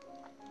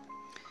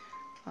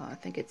I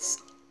think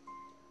it's,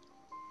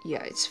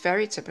 yeah, it's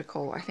very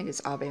typical. I think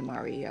it's Ave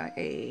Maria,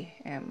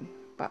 A.M.,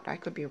 but I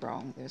could be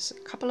wrong. There's a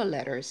couple of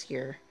letters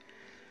here.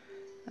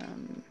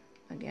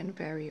 Again,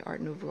 very Art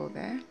Nouveau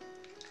there.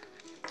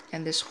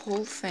 And this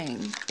whole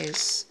thing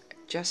is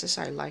just as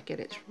I like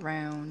it. It's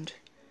round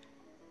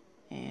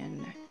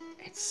and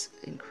it's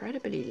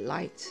incredibly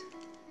light.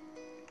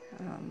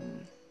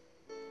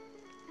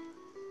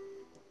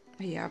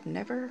 Yeah, I've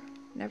never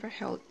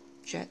held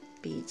jet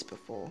beads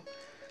before,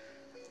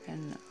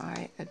 and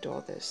I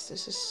adore this.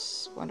 This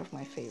is one of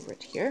my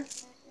favorite here.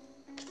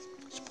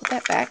 Let's put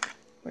that back.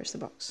 Where's the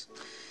box?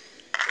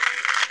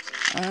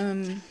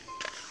 And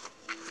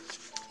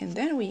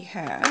then we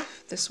have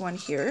this one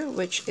here,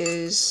 which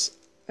is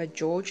a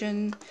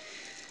Georgian,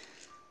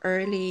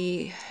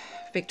 early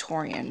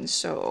Victorian.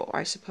 So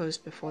I suppose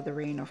before the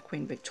reign of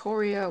Queen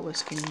Victoria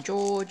was King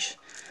George,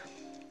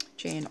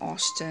 Jane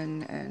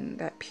Austen, and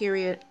that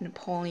period,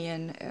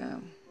 Napoleon,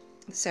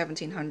 the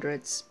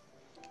 1700s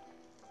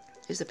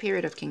is the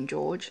period of King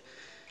George.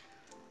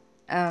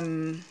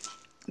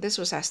 This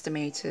was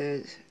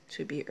estimated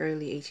to be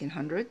early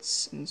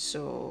 1800s, and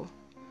so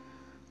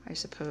I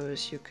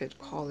suppose you could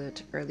call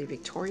it early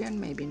Victorian,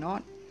 maybe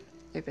not.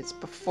 If it's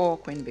before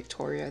Queen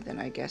Victoria, then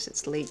I guess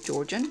it's late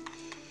Georgian,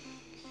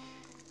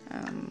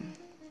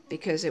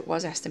 because it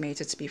was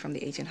estimated to be from the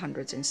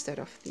 1800s instead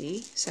of the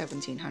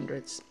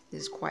 1700s.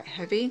 This is quite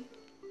heavy,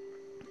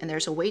 and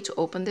there's a way to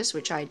open this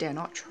which I dare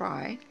not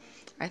try.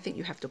 I think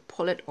you have to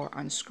pull it or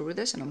unscrew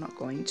this, and I'm not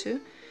going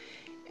to.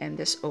 And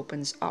this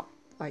opens up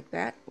like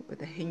that, with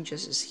the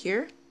hinges is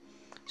here,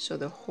 so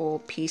the whole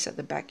piece at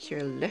the back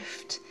here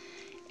lift.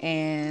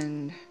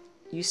 And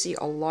you see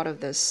a lot of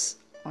this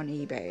on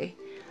eBay,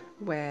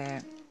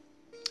 where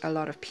a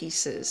lot of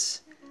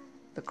pieces,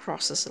 the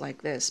crosses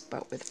like this,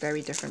 but with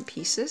very different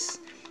pieces.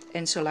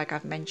 And so, like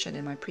I've mentioned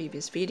in my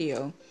previous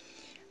video,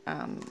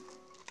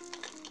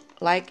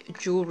 like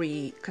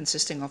jewelry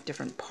consisting of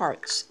different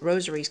parts,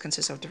 rosaries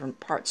consist of different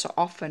parts. So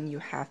often you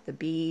have the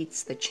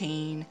beads, the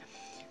chain,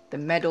 the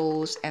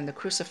medals, and the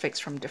crucifix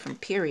from different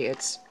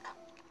periods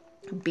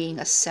being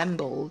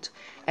assembled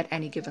at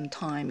any given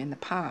time in the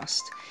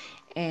past.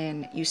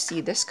 And you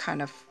see this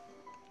kind of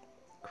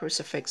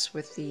crucifix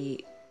with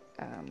the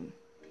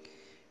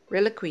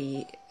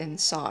reliquary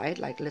inside,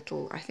 like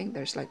little, I think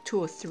there's like 2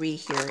 or 3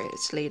 here.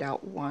 It's laid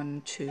out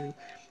 1, 2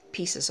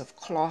 pieces of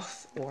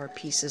cloth, or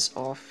pieces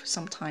of,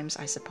 sometimes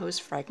I suppose,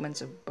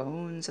 fragments of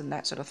bones and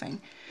that sort of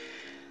thing.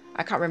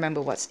 I can't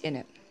remember what's in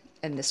it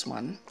in this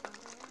one.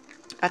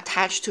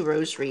 Attached to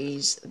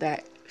rosaries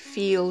that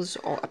feels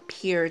or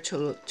appear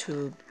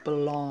to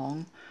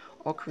belong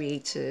or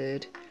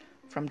created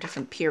from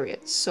different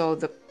periods. So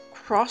the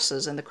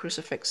crosses and the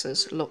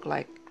crucifixes look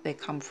like they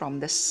come from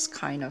this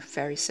kind of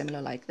very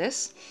similar, like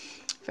this,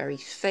 very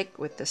thick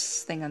with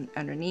this thing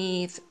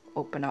underneath,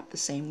 open up the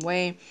same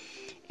way,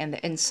 and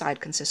the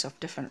inside consists of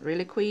different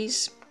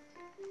reliquaries.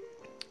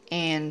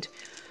 And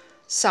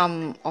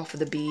some of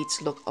the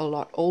beads look a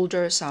lot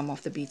older, some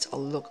of the beads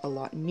look a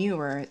lot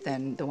newer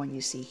than the one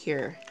you see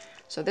here.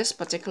 So this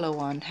particular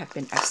one have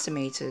been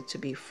estimated to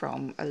be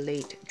from a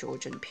late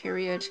Georgian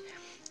period,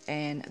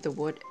 and the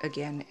wood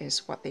again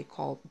is what they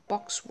call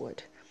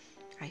boxwood.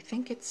 I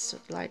think it's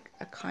like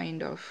a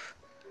kind of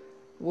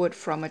wood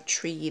from a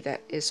tree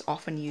that is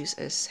often used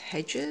as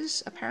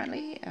hedges,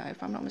 apparently,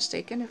 if I'm not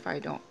mistaken, if I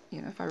don't,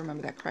 if I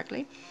remember that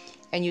correctly.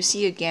 And you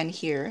see again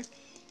here,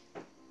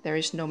 there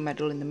is no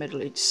medal in the middle,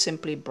 it's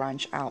simply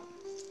branched out.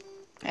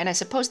 And I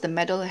suppose the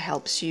medal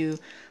helps you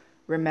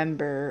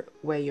remember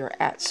where you're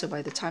at. So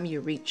by the time you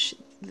reach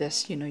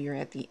this, you're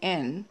at the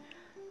end.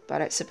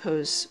 But I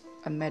suppose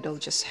a medal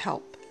just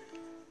help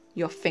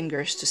your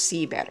fingers to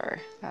see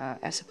better,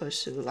 as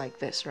opposed to like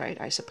this,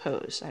 right? I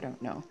suppose, I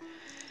don't know.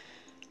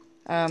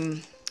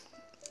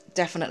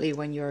 Definitely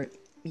when you're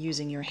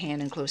using your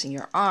hand and closing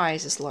your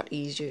eyes, it's a lot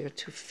easier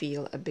to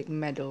feel a big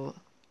medal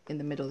in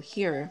the middle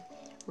here,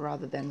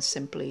 rather than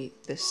simply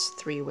this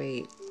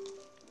 3-way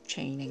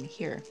chaining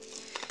here.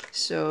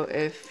 So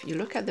if you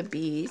look at the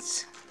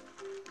beads,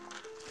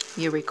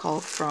 you recall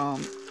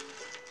from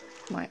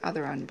my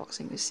other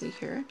unboxing, you see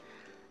here,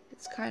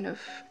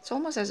 it's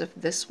almost as if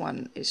this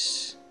one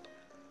is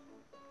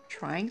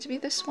trying to be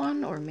this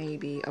one, or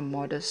maybe a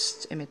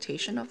modest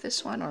imitation of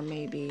this one, or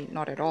maybe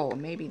not at all.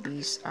 Maybe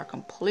these are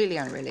completely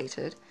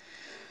unrelated.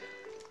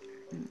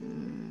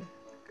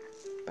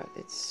 But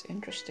it's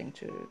interesting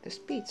this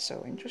bead's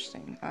so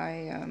interesting.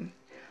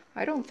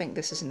 I don't think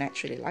this is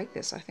naturally like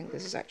this. I think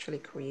this is actually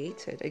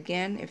created.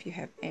 Again, if you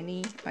have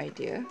any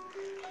idea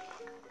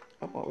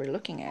of what we're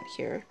looking at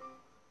here,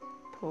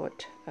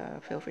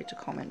 feel free to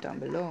comment down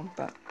below.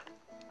 But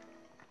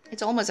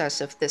it's almost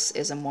as if this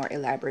is a more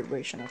elaborate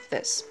version of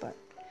this, but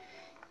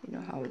you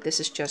know how this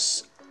is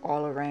just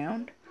all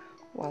around,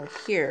 while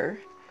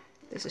here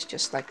this is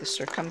just like the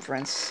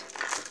circumference,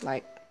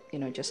 like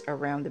just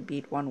around the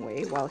bead one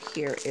way, while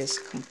here is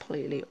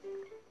completely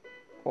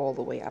all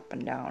the way up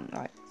and down,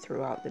 like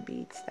throughout the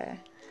beads there.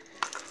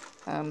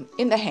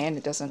 In the hand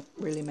it doesn't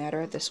really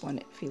matter. This one,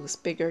 it feels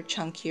bigger,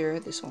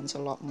 chunkier. This one's a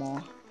lot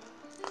more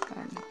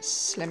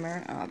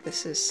slimmer.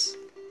 This is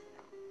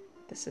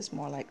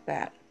more like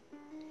that.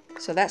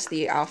 So that's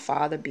the Our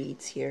Father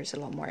beads here. It's a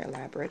lot more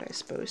elaborate, I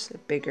suppose.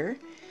 They're bigger.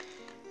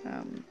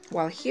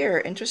 While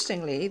here,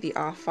 interestingly, the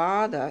Our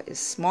Father is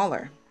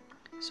smaller.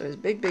 So it's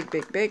big, big,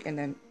 big, big, and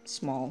then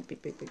small.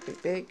 Big, big, big,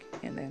 big, big,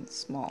 and then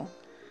small.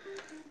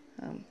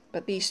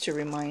 But these two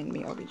remind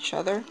me of each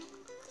other.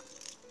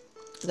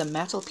 The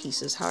metal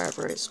pieces,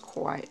 however, is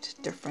quite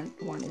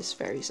different. One is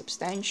very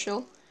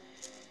substantial,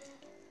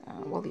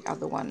 while the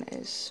other one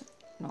is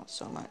not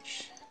so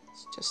much.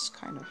 It's just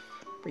kind of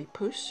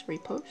repose,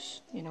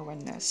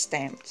 when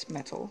stamped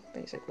metal,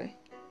 basically,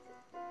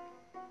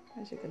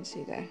 as you can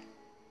see there.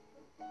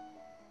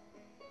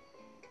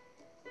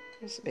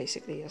 It's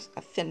basically a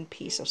thin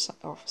piece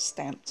of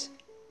stamped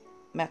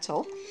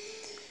metal.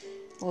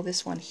 Well,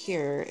 this one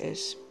here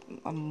is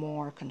a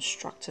more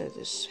constructed,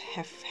 is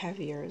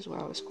heavier as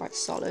well. It's quite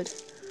solid.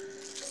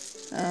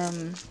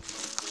 And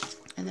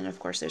then of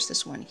course there's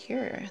this one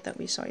here that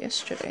we saw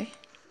yesterday.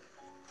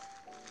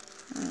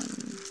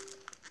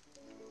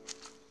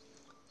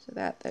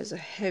 So there's a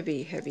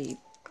heavy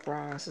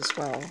brass as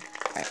well.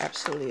 I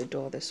absolutely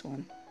adore this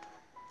one.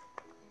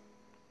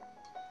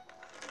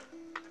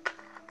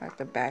 Like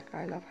the back,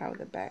 I love how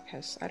the back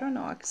has, I don't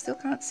know, I still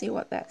can't see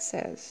what that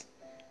says.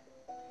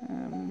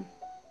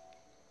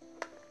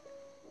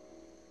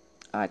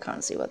 I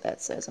can't see what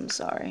that says, I'm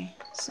sorry.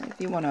 So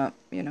if you want to,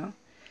 you know,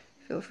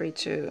 feel free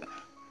to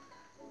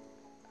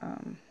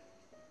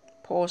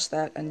pause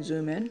that and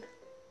zoom in.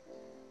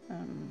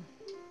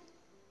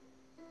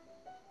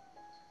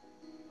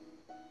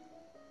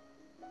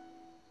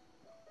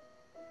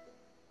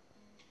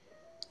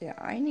 Yeah,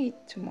 I need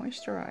to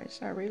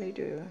moisturize, I really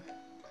do.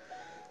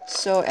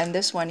 So, and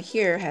this one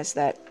here has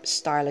that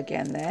style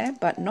again there,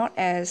 but not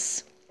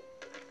as,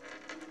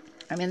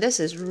 I mean, this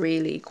is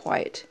really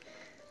quite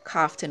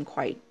carved in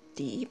quite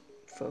deep.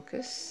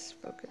 Focus,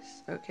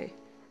 okay,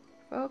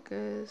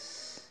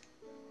 focus.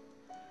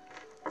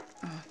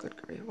 Oh,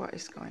 good grief, what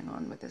is going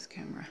on with this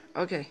camera?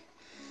 Okay,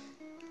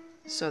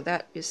 so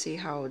that, you see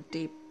how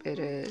deep it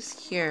is.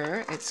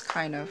 Here, it's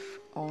kind of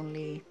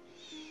only,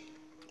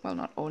 well,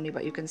 not only,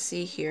 but you can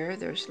see here,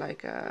 there's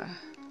like a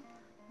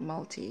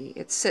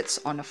it sits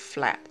on a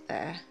flat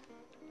there.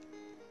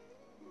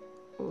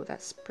 Oh,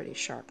 that's pretty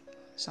sharp.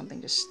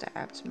 Something just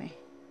stabbed me.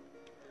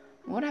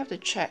 I'm gonna have to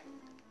check.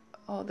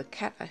 Oh, the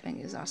cat, I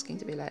think, is asking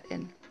to be let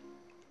in.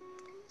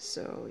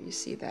 So you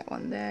see that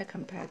one there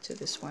compared to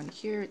this one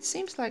here. It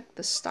seems like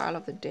the style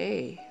of the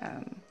day.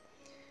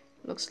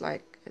 Looks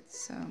like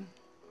it's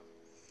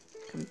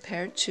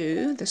compared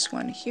to this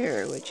one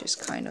here, which is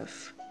kind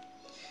of,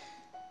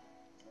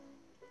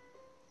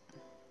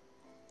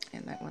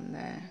 and that one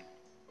there.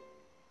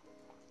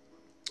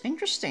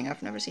 Interesting,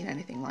 I've never seen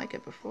anything like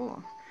it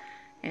before.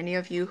 Any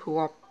of you who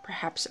are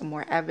perhaps a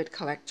more avid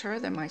collector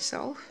than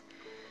myself,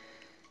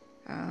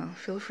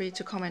 feel free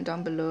to comment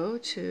down below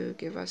to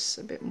give us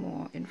a bit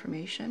more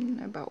information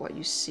about what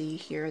you see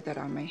here that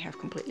I may have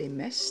completely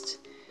missed.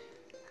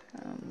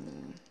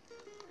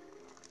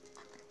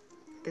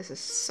 This is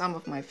some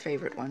of my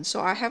favorite ones.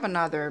 So I have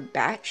another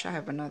batch, I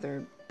have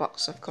another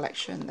box of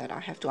collection that I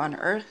have to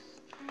unearth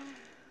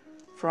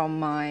from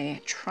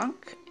my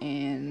trunk,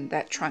 and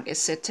that trunk is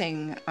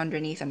sitting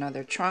underneath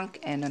another trunk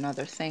and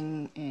another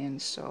thing,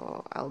 and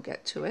so I'll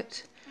get to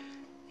it.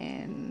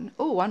 And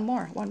oh, one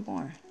more,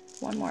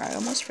 I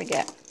almost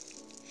forget.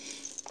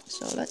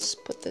 So let's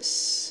put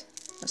this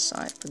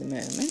aside for the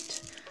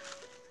moment.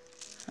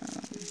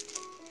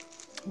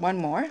 One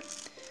more.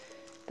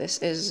 This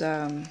is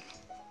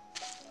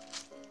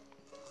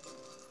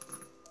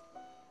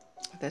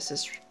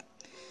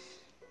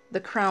the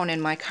crown in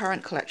my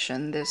current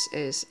collection. This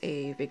is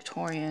a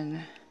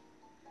Victorian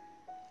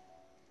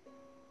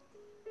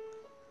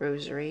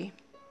rosary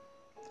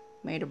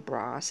made of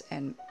brass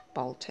and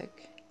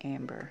Baltic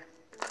amber.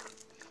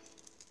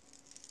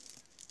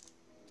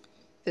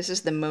 This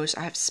is the most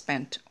I have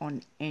spent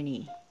on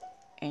any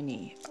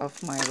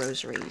of my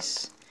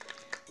rosaries,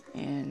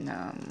 and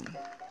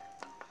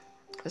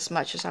as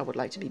much as I would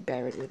like to be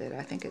buried with it,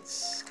 I think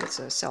it's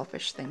a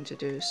selfish thing to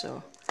do.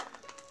 So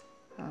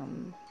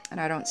and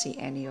I don't see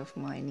any of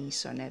my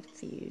niece or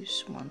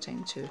nephews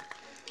wanting to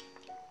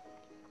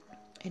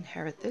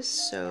inherit this.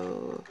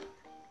 So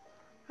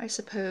I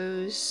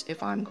suppose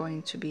if I'm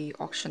going to be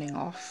auctioning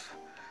off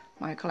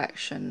my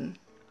collection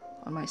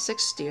on my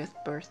 60th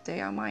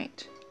birthday, I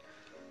might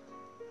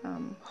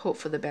hope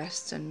for the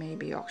best and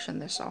maybe auction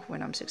this off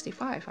when I'm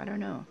 65. I don't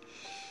know.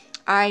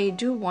 I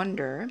do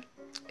wonder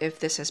if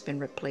this has been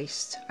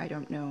replaced. I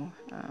don't know.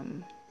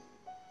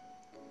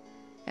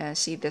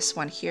 See, this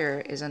one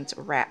here isn't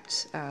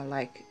wrapped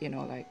like, you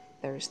know, like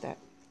there's that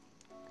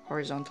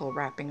horizontal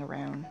wrapping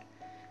around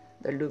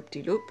the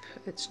loop-de-loop.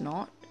 It's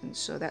not, and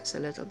so that's a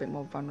little bit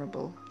more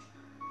vulnerable.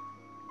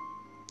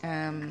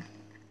 I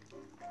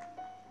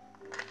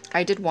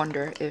did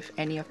wonder if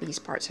any of these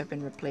parts have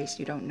been replaced.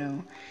 You don't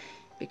know,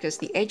 because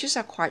the edges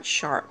are quite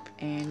sharp,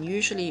 and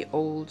usually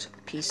old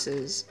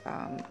pieces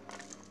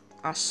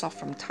are soft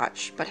from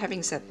touch. But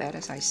having said that,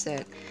 as I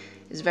said,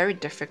 it's very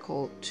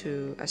difficult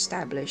to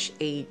establish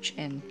age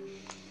and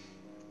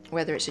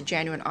whether it's a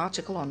genuine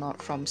article or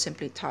not from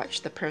simply touch.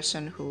 The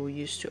person who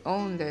used to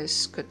own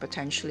this could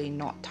potentially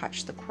not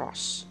touch the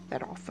cross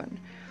that often,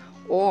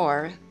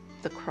 or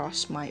the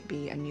cross might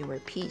be a newer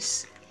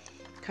piece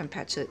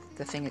compared to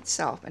the thing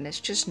itself, and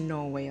there's just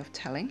no way of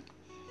telling.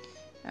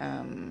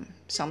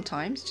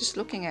 Sometimes, just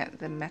looking at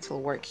the metal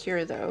work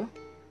here though,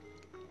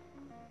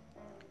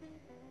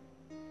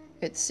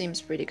 it seems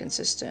pretty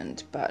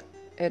consistent, but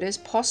it is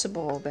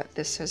possible that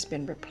this has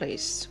been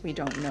replaced. We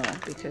don't know,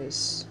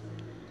 because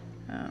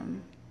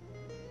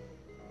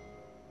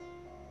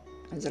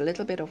there's a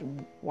little bit of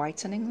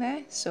whitening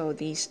there, so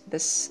these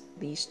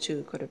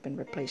two could have been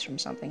replaced from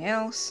something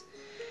else.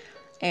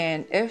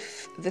 And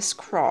if this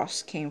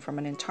cross came from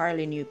an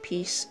entirely new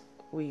piece,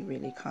 we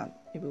really can't,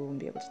 we won't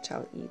be able to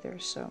tell either.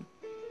 So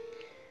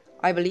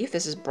I believe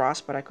this is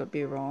brass, but I could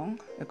be wrong.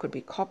 It could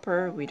be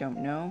copper, we don't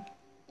know.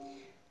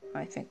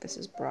 I think this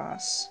is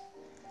brass.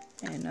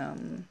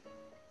 And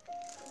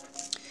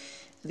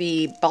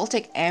the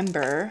Baltic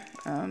amber,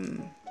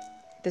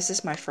 this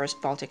is my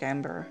first Baltic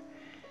amber.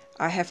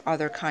 I have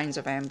other kinds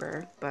of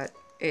amber, but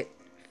it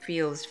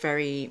feels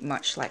very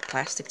much like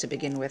plastic to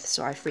begin with,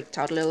 so I freaked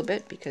out a little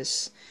bit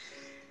because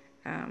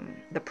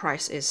the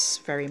price is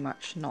very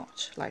much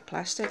not like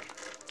plastic.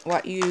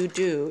 What you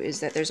do is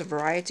that there's a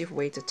variety of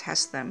ways to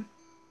test them,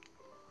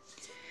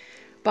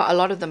 but a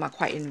lot of them are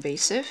quite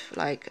invasive,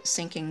 like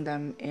sinking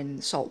them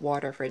in salt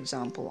water, for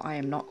example. I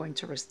am not going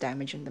to risk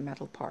damaging the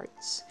metal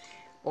parts,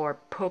 or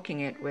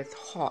poking it with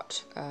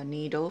hot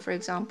needle, for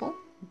example,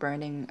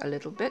 burning a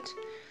little bit.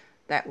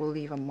 That will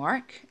leave a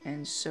mark,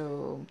 and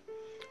so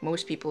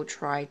most people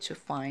try to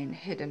find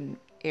hidden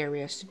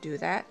areas to do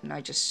that, and I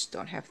just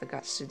don't have the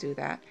guts to do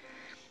that.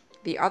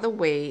 The other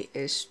way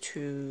is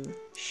to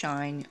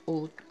shine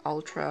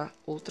ultraviolet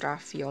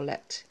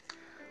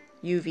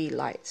UV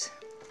light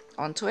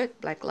onto it,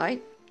 black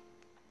light,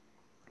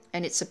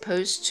 and it's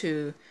supposed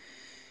to,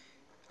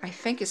 I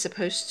think it's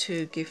supposed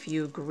to give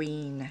you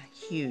green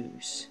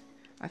hues.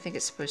 I think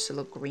it's supposed to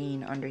look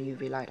green under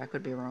UV light. I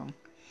could be wrong.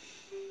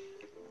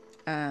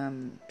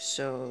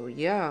 So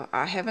yeah,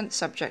 I haven't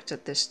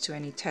subjected this to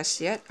any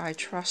tests yet. I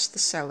trust the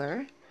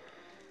seller,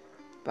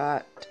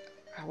 but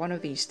one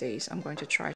of these days I'm going to try